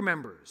younger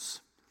members,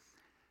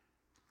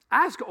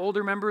 ask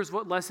older members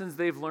what lessons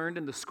they've learned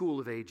in the school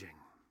of aging.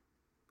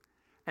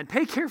 And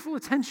pay careful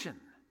attention,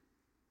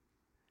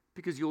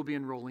 because you'll be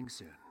enrolling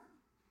soon.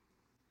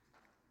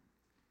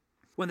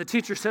 When the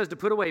teacher says to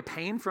put away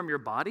pain from your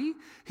body,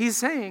 he's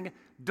saying,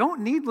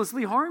 don't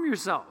needlessly harm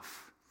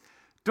yourself.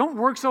 Don't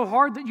work so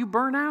hard that you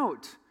burn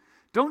out.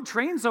 Don't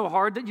train so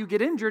hard that you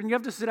get injured and you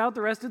have to sit out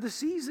the rest of the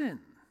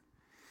season.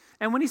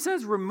 And when he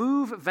says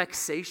remove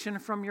vexation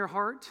from your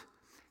heart,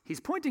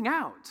 he's pointing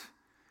out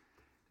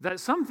that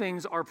some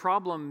things are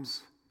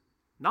problems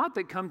not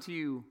that come to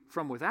you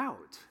from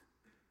without,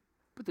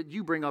 but that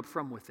you bring up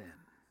from within.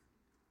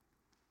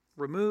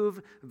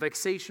 Remove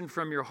vexation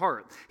from your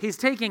heart. He's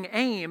taking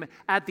aim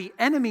at the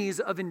enemies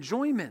of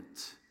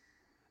enjoyment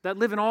that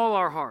live in all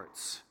our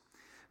hearts.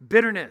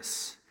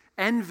 Bitterness,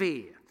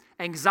 envy,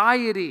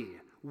 anxiety,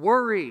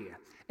 worry,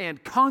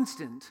 and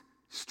constant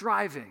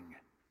striving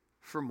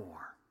for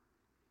more.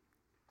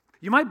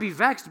 You might be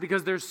vexed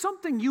because there's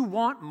something you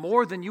want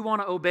more than you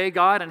want to obey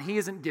God, and He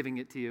isn't giving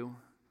it to you.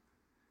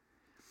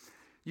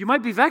 You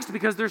might be vexed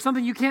because there's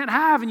something you can't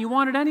have and you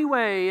want it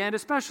anyway, and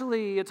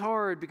especially it's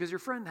hard because your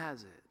friend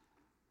has it.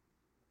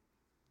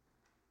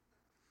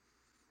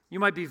 You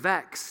might be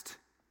vexed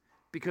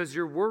because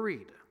you're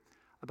worried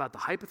about the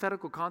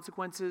hypothetical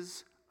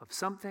consequences of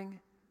something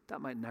that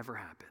might never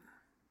happen.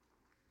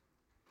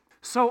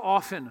 So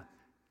often,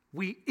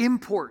 we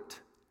import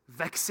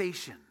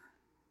vexation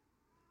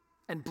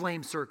and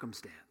blame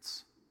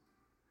circumstance.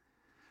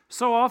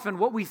 So often,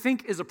 what we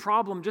think is a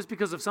problem just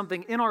because of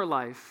something in our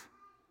life,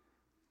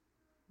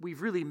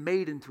 we've really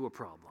made into a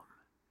problem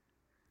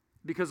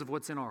because of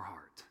what's in our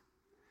heart.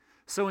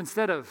 So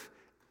instead of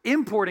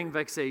importing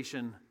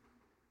vexation,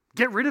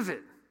 get rid of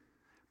it.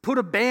 Put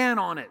a ban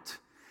on it.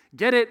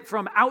 Get it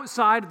from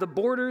outside the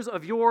borders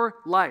of your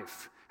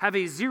life. Have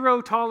a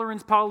zero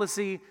tolerance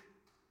policy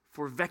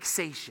for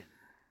vexation.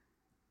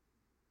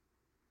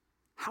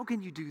 How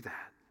can you do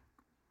that?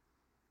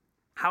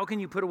 How can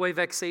you put away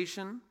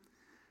vexation?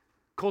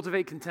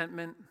 Cultivate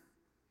contentment.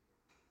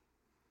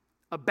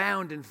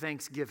 Abound in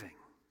thanksgiving.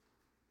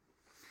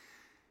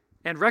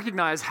 And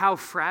recognize how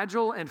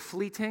fragile and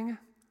fleeting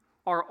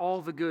are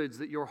all the goods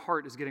that your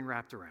heart is getting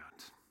wrapped around.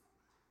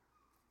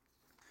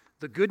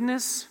 The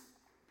goodness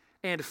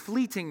and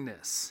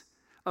fleetingness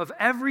of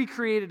every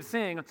created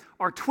thing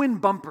are twin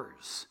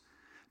bumpers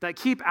that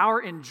keep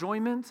our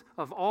enjoyment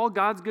of all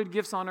God's good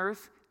gifts on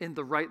earth in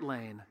the right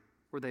lane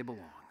where they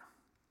belong.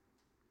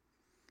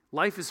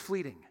 Life is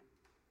fleeting,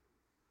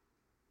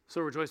 so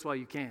rejoice while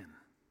you can.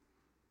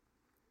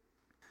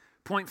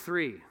 Point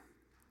 3,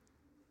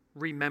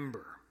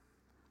 remember.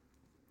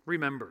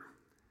 Remember.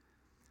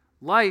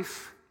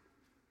 Life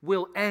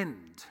will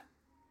end,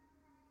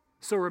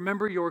 so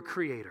remember your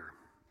Creator.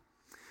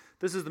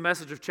 This is the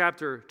message of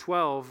chapter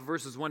 12,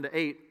 verses 1 to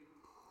 8.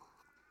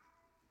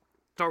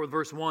 Start with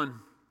verse 1.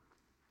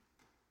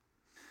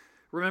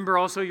 Remember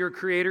also your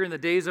Creator in the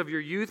days of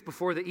your youth,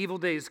 before the evil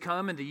days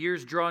come and the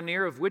years draw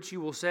near, of which you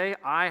will say,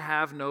 I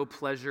have no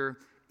pleasure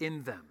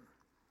in them.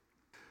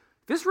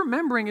 This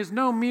remembering is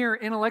no mere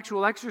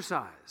intellectual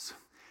exercise.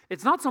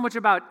 It's not so much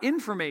about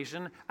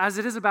information as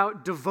it is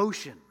about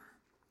devotion.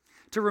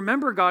 To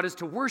remember God is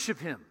to worship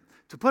Him,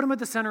 to put Him at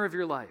the center of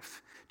your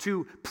life,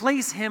 to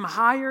place Him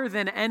higher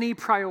than any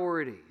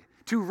priority,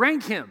 to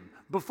rank him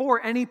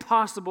before any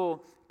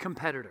possible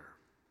competitor.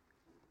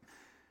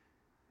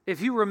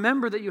 If you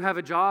remember that you have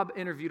a job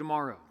interview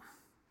tomorrow,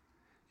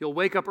 you'll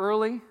wake up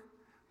early,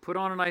 put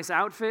on a nice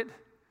outfit,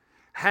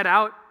 head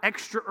out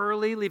extra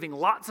early, leaving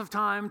lots of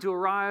time to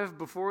arrive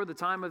before the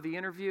time of the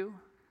interview.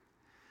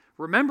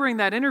 Remembering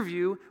that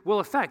interview will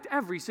affect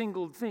every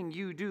single thing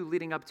you do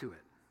leading up to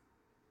it.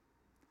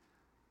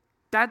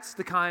 That's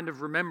the kind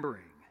of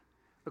remembering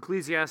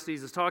Ecclesiastes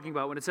is talking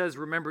about when it says,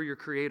 remember your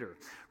Creator.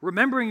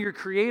 Remembering your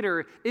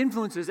Creator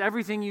influences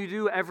everything you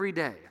do every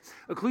day.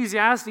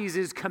 Ecclesiastes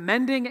is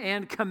commending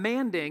and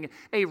commanding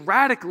a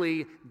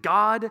radically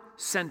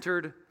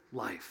God-centered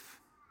life.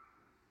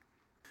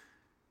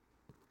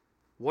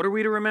 What are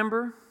we to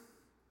remember?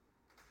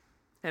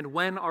 And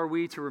when are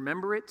we to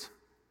remember it?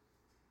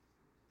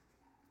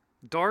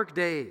 Dark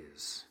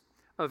days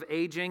of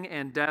aging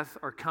and death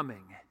are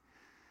coming.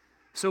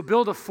 So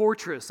build a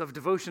fortress of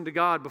devotion to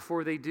God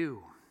before they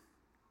do.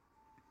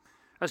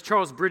 As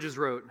Charles Bridges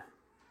wrote,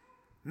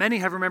 many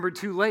have remembered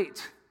too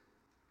late,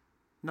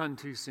 none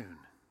too soon.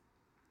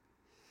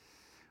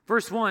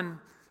 Verse 1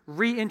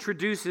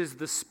 reintroduces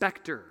the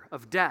specter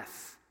of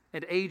death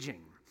and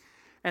aging.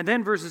 And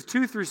then verses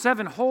 2 through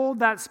 7 hold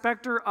that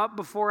specter up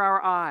before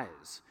our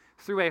eyes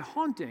through a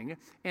haunting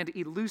and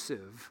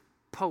elusive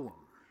poem.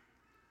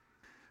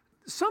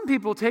 Some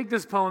people take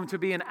this poem to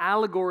be an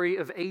allegory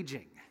of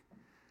aging,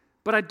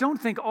 but I don't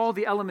think all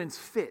the elements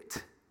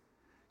fit.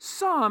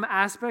 Some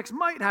aspects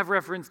might have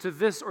reference to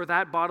this or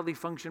that bodily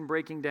function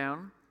breaking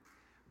down,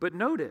 but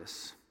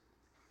notice,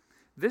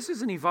 this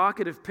is an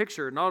evocative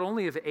picture not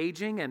only of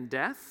aging and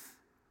death,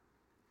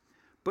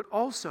 but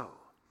also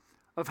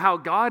of how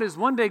God is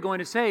one day going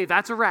to say,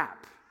 that's a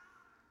wrap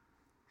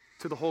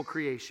to the whole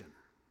creation.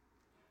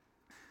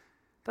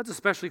 That's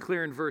especially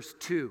clear in verse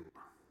 2.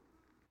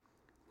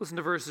 Listen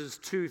to verses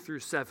 2 through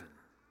 7.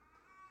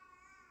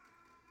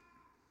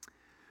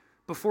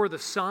 Before the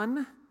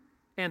sun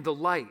and the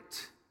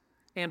light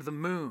and the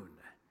moon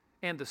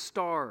and the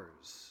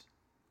stars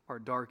are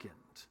darkened,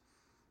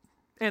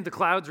 and the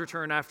clouds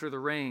return after the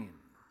rain,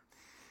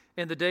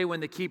 and the day when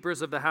the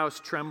keepers of the house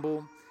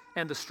tremble,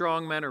 and the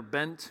strong men are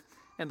bent,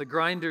 and the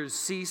grinders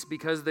cease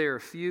because they are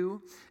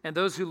few, and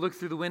those who look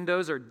through the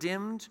windows are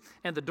dimmed,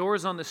 and the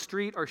doors on the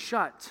street are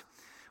shut.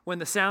 When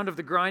the sound of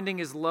the grinding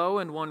is low,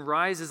 and one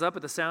rises up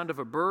at the sound of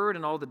a bird,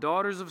 and all the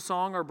daughters of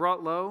song are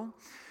brought low,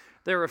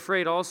 they are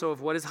afraid also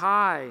of what is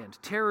high, and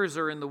terrors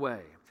are in the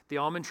way. The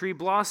almond tree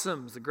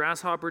blossoms, the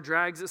grasshopper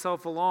drags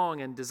itself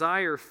along, and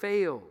desire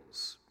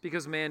fails,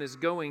 because man is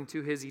going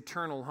to his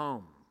eternal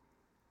home,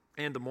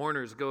 and the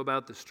mourners go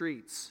about the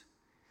streets.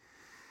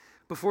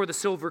 Before the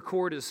silver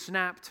cord is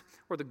snapped,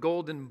 or the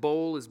golden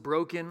bowl is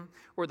broken,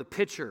 or the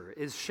pitcher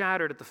is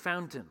shattered at the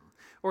fountain,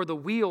 or the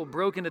wheel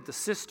broken at the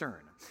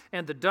cistern,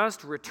 and the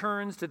dust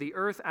returns to the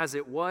earth as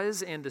it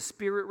was, and the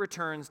spirit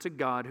returns to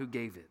God who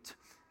gave it.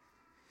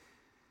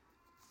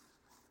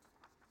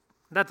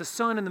 That the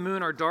sun and the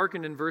moon are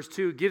darkened in verse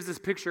 2 gives this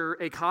picture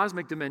a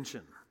cosmic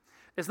dimension.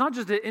 It's not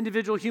just an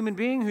individual human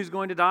being who's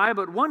going to die,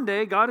 but one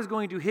day God is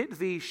going to hit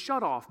the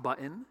shut-off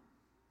button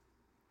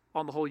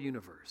on the whole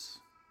universe.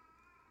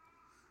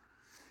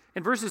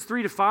 In verses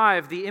 3 to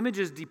 5, the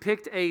images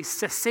depict a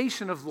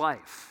cessation of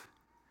life,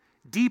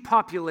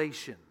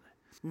 depopulation,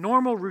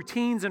 normal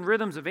routines and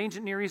rhythms of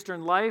ancient Near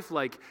Eastern life,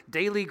 like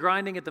daily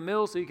grinding at the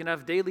mill so you can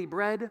have daily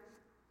bread,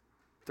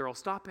 they're all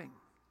stopping.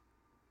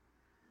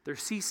 They're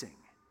ceasing.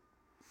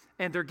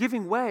 And they're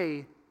giving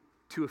way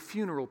to a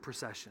funeral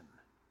procession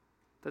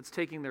that's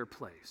taking their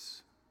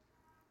place.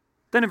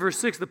 Then in verse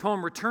 6, the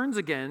poem returns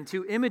again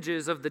to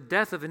images of the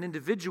death of an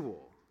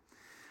individual.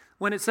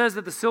 When it says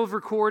that the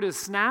silver cord is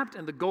snapped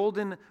and the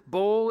golden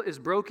bowl is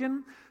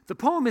broken, the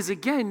poem is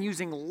again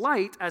using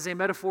light as a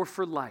metaphor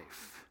for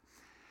life.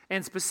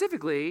 And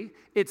specifically,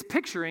 it's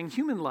picturing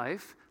human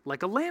life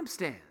like a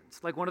lampstand,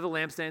 like one of the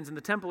lampstands in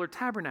the temple or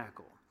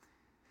tabernacle.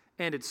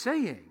 And it's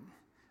saying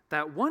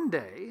that one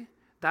day,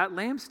 that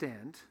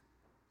lampstand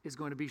is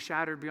going to be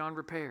shattered beyond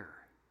repair.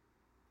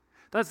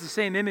 That's the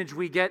same image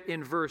we get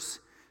in verse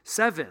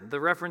 7, the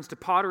reference to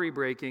pottery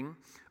breaking.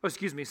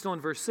 Still in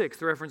verse 6,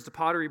 the reference to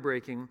pottery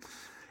breaking.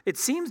 It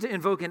seems to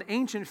invoke an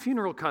ancient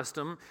funeral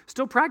custom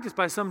still practiced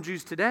by some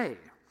Jews today,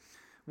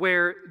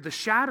 where the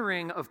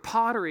shattering of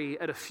pottery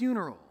at a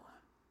funeral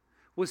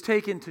was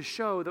taken to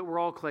show that we're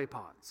all clay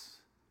pots,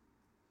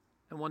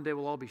 and one day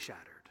we'll all be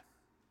shattered.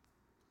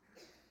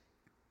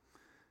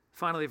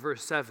 Finally,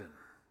 verse 7.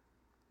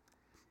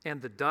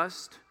 And the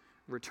dust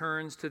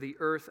returns to the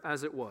earth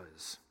as it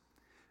was,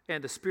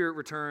 and the spirit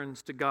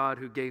returns to God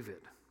who gave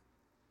it.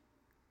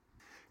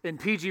 In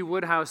P.G.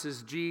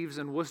 Woodhouse's Jeeves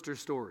and Wooster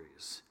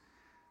stories,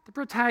 the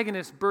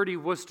protagonist, Bertie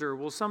Wooster,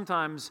 will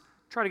sometimes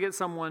try to get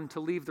someone to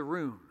leave the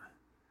room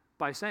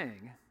by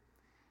saying,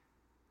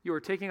 "You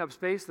are taking up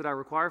space that I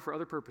require for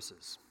other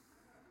purposes."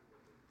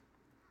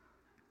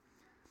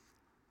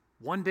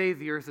 One day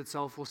the earth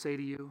itself will say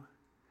to you,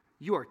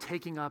 "You are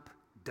taking up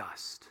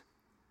dust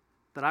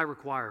that I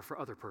require for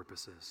other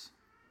purposes."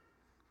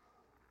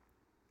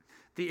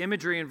 The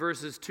imagery in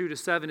verses 2 to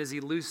 7 is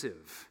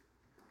elusive.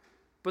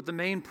 but the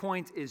main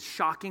point is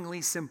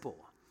shockingly simple.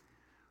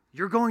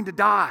 You're going to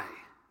die.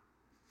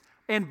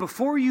 And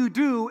before you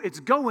do, it's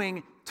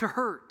going to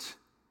hurt.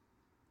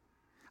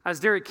 As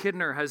Derek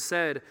Kidner has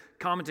said,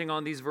 commenting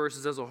on these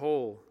verses as a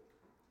whole,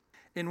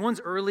 in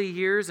one's early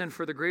years and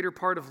for the greater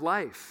part of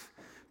life,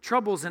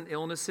 troubles and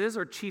illnesses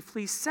are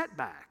chiefly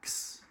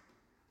setbacks,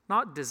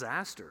 not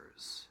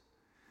disasters.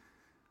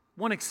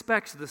 One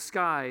expects the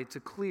sky to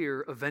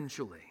clear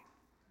eventually.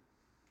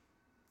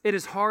 It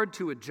is hard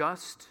to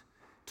adjust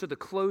to the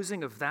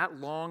closing of that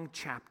long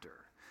chapter,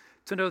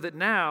 to know that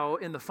now,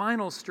 in the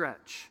final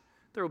stretch,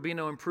 there will be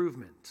no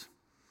improvement.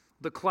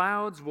 The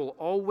clouds will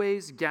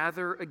always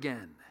gather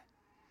again,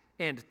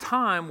 and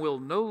time will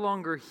no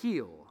longer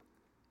heal,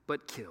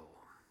 but kill.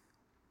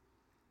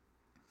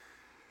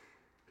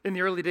 In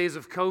the early days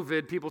of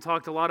COVID, people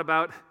talked a lot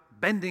about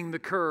bending the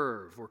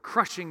curve or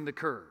crushing the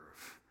curve.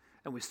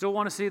 And we still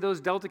want to see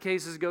those Delta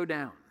cases go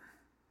down.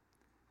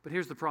 But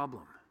here's the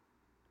problem.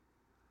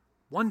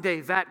 One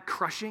day that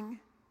crushing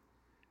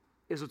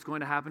is what's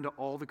going to happen to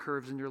all the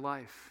curves in your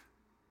life.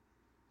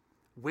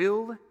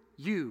 Will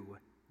you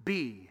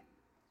be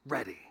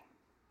ready?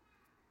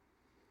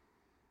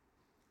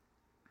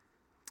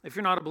 If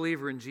you're not a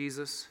believer in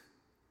Jesus,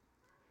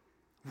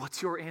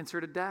 what's your answer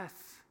to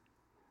death?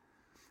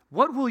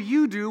 What will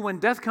you do when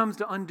death comes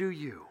to undo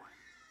you?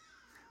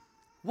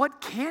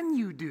 What can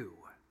you do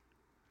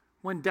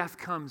when death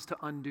comes to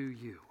undo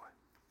you?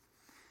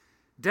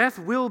 Death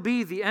will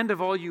be the end of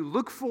all you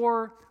look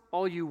for,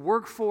 all you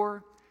work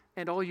for,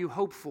 and all you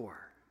hope for.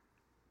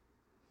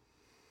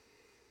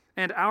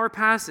 And our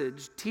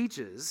passage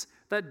teaches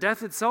that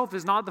death itself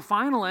is not the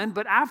final end,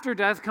 but after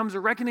death comes a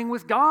reckoning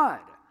with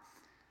God.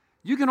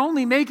 You can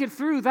only make it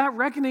through that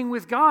reckoning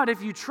with God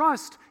if you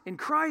trust in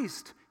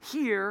Christ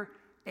here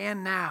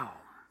and now.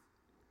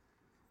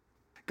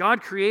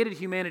 God created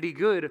humanity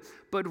good,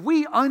 but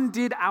we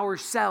undid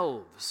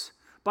ourselves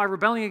by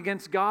rebelling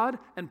against God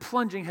and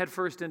plunging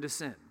headfirst into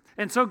sin.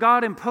 And so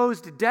God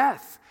imposed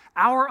death,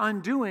 our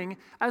undoing,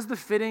 as the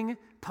fitting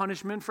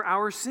punishment for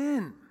our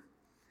sin.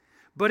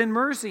 But in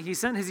mercy, he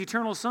sent his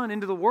eternal Son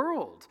into the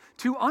world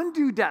to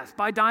undo death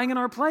by dying in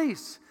our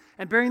place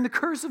and bearing the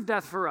curse of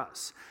death for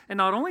us. And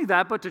not only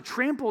that, but to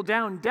trample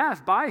down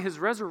death by his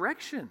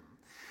resurrection.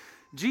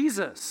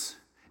 Jesus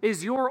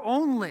is your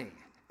only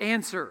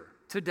answer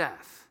to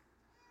death.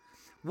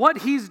 What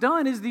he's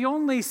done is the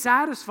only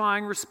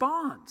satisfying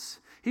response.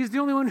 He's the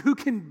only one who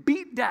can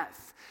beat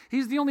death.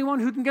 He's the only one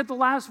who can get the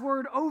last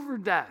word over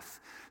death.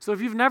 So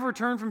if you've never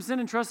turned from sin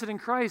and trusted in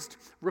Christ,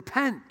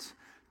 repent.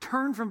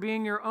 Turn from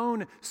being your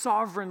own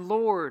sovereign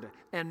Lord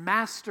and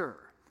Master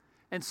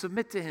and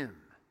submit to him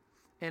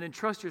and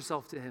entrust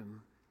yourself to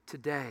him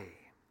today.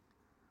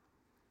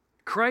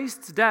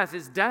 Christ's death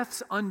is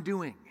death's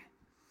undoing.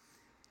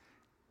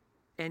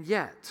 And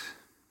yet,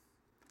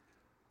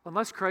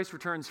 unless Christ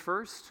returns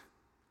first,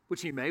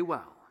 which he may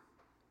well,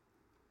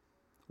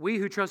 we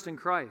who trust in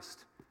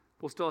Christ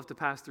will still have to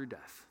pass through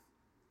death.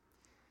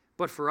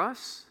 But for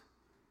us,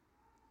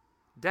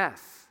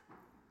 death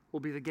will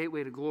be the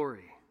gateway to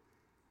glory.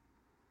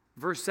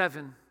 Verse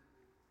 7,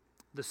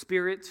 the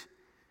Spirit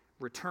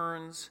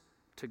returns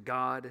to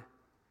God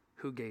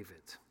who gave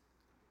it.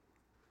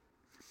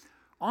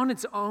 On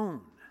its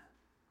own,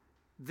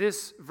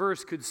 this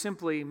verse could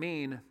simply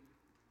mean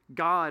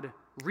God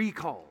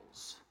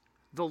recalls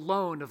the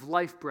loan of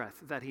life breath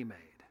that he made.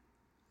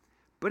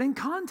 But in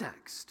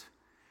context,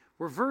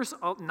 where verse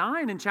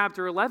 9 in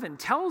chapter 11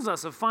 tells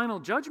us of final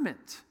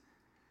judgment,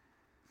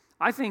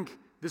 I think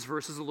this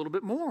verse is a little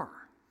bit more.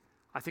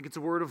 I think it's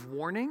a word of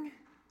warning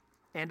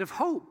and of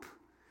hope.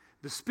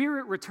 The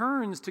Spirit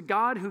returns to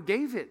God who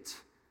gave it.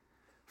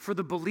 For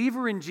the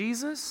believer in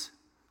Jesus,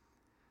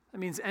 that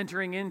means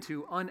entering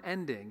into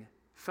unending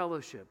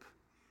fellowship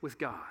with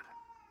God.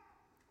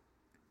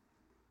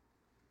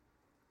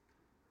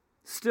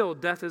 Still,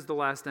 death is the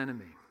last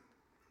enemy.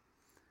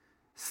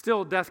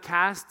 Still, death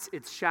casts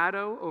its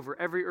shadow over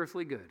every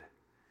earthly good.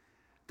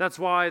 That's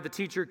why the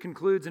teacher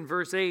concludes in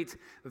verse 8,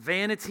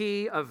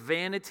 vanity of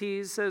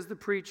vanities, says the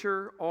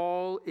preacher,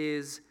 all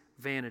is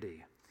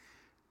vanity.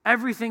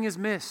 Everything is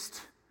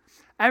mist.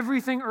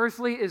 Everything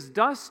earthly is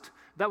dust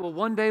that will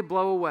one day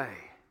blow away.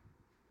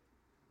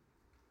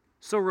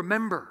 So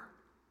remember,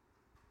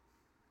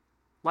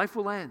 life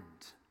will end.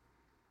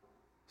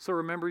 So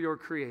remember your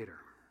Creator.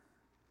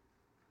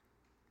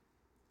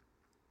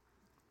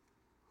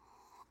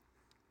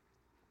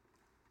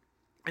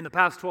 In the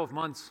past 12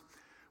 months,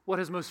 what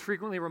has most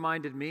frequently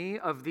reminded me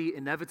of the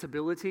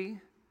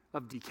inevitability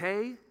of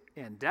decay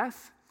and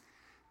death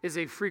is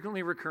a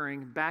frequently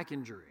recurring back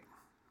injury.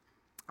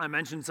 I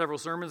mentioned several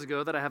sermons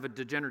ago that I have a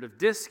degenerative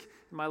disc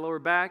in my lower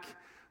back.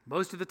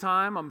 Most of the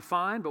time, I'm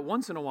fine, but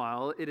once in a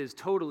while, it is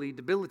totally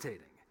debilitating.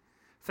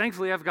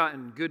 Thankfully, I've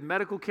gotten good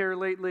medical care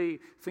lately.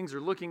 Things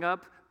are looking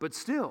up, but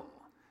still,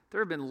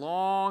 there have been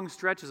long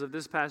stretches of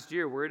this past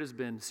year where it has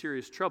been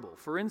serious trouble.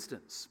 For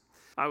instance,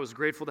 I was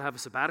grateful to have a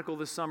sabbatical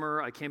this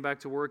summer. I came back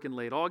to work in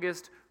late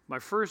August. My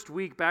first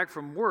week back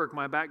from work,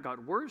 my back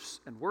got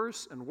worse and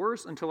worse and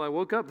worse until I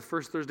woke up the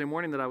first Thursday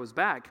morning that I was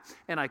back,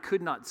 and I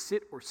could not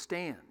sit or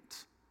stand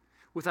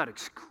without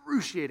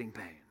excruciating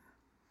pain.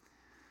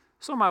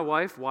 So my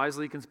wife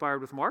wisely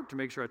conspired with Mark to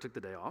make sure I took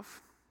the day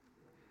off.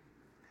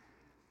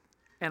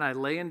 And I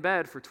lay in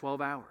bed for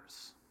 12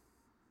 hours.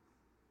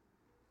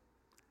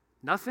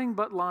 Nothing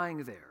but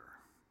lying there.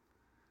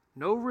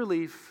 No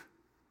relief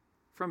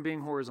from being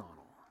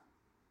horizontal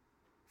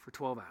for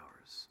 12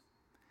 hours.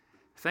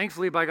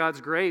 Thankfully, by God's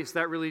grace,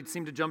 that really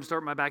seemed to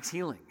jumpstart my back's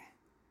healing.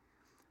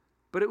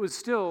 But it was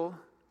still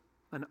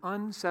an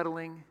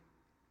unsettling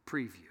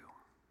preview.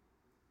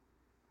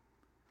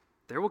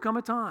 There will come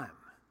a time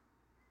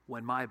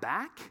when my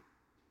back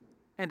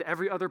and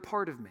every other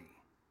part of me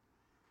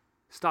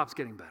stops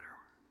getting better.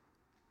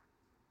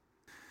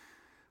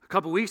 A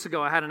couple weeks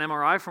ago, I had an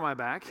MRI for my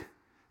back.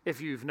 If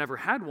you've never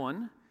had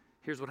one,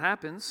 here's what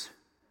happens.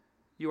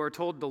 You are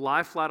told to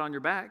lie flat on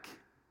your back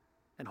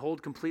and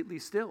hold completely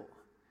still.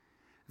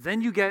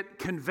 Then you get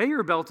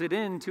conveyor belted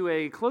into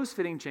a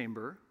close-fitting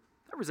chamber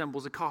that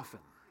resembles a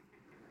coffin.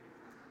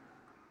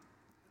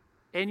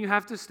 And you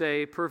have to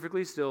stay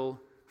perfectly still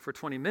for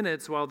 20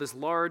 minutes while this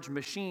large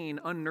machine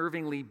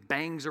unnervingly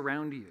bangs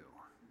around you.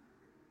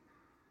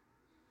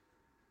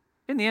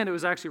 In the end, it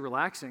was actually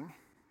relaxing.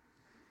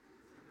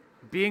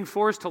 Being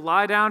forced to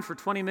lie down for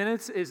 20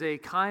 minutes is a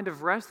kind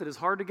of rest that is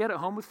hard to get at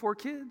home with 4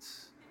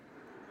 kids.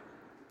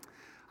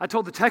 I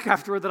told the tech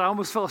afterward that I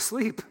almost fell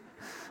asleep.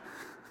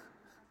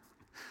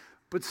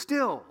 But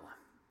still,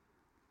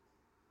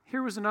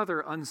 here was another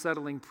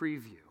unsettling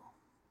preview.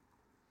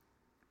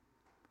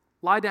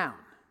 Lie down.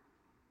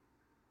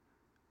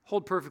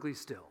 Hold perfectly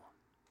still.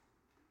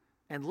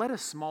 And let a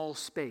small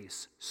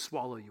space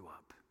swallow you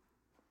up.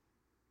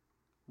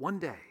 One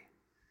day,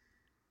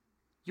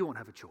 you won't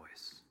have a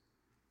choice.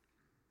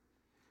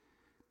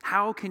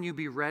 How can you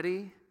be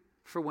ready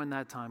for when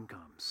that time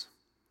comes?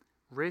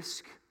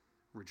 Risk,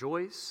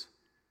 rejoice,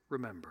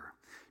 remember.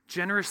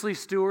 Generously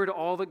steward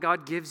all that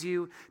God gives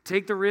you.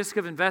 Take the risk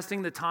of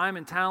investing the time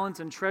and talents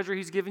and treasure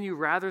He's given you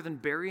rather than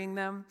burying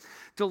them.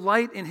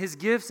 Delight in His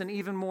gifts and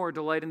even more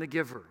delight in the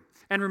giver.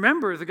 And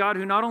remember the God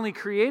who not only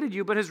created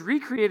you but has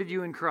recreated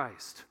you in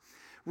Christ.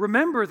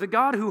 Remember the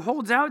God who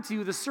holds out to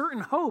you the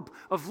certain hope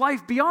of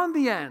life beyond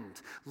the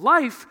end.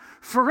 Life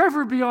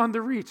forever beyond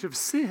the reach of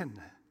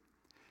sin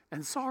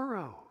and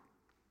sorrow.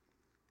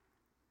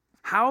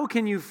 How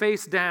can you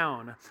face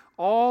down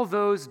all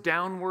those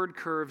downward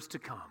curves to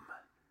come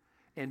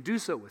and do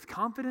so with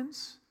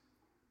confidence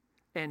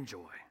and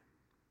joy?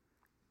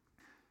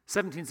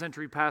 17th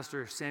century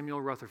pastor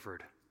Samuel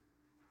Rutherford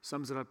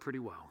sums it up pretty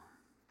well.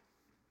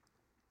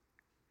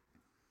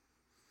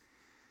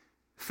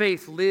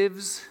 Faith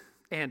lives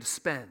and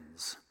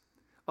spends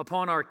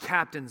upon our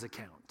captain's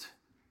account,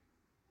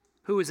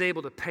 who is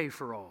able to pay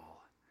for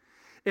all.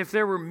 If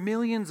there were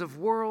millions of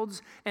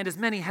worlds and as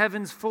many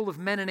heavens full of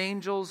men and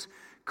angels,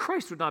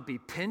 Christ would not be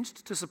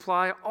pinched to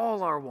supply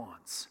all our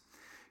wants.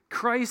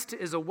 Christ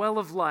is a well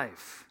of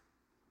life,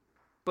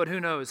 but who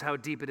knows how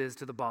deep it is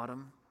to the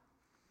bottom?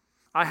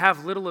 I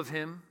have little of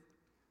Him,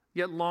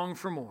 yet long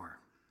for more.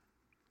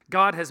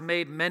 God has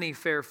made many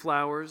fair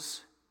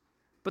flowers,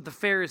 but the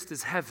fairest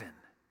is heaven,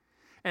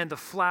 and the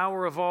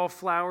flower of all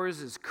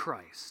flowers is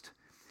Christ.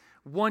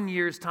 1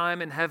 year's time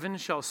in heaven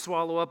shall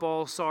swallow up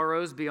all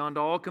sorrows beyond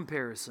all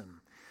comparison.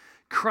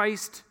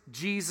 Christ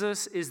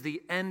Jesus is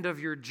the end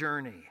of your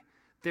journey.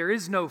 There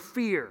is no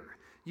fear.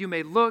 You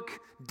may look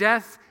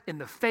death in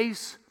the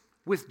face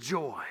with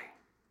joy.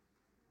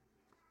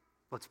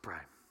 Let's pray.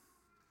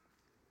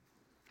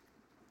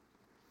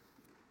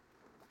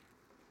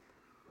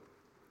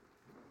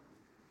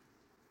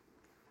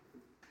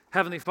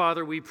 Heavenly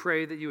Father, we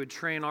pray that you would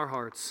train our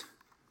hearts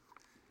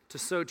to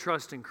so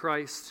trust in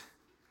Christ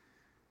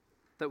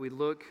that we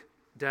look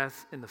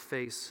death in the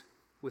face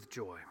with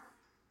joy.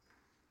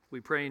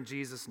 We pray in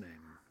Jesus'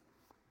 name.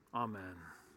 Amen.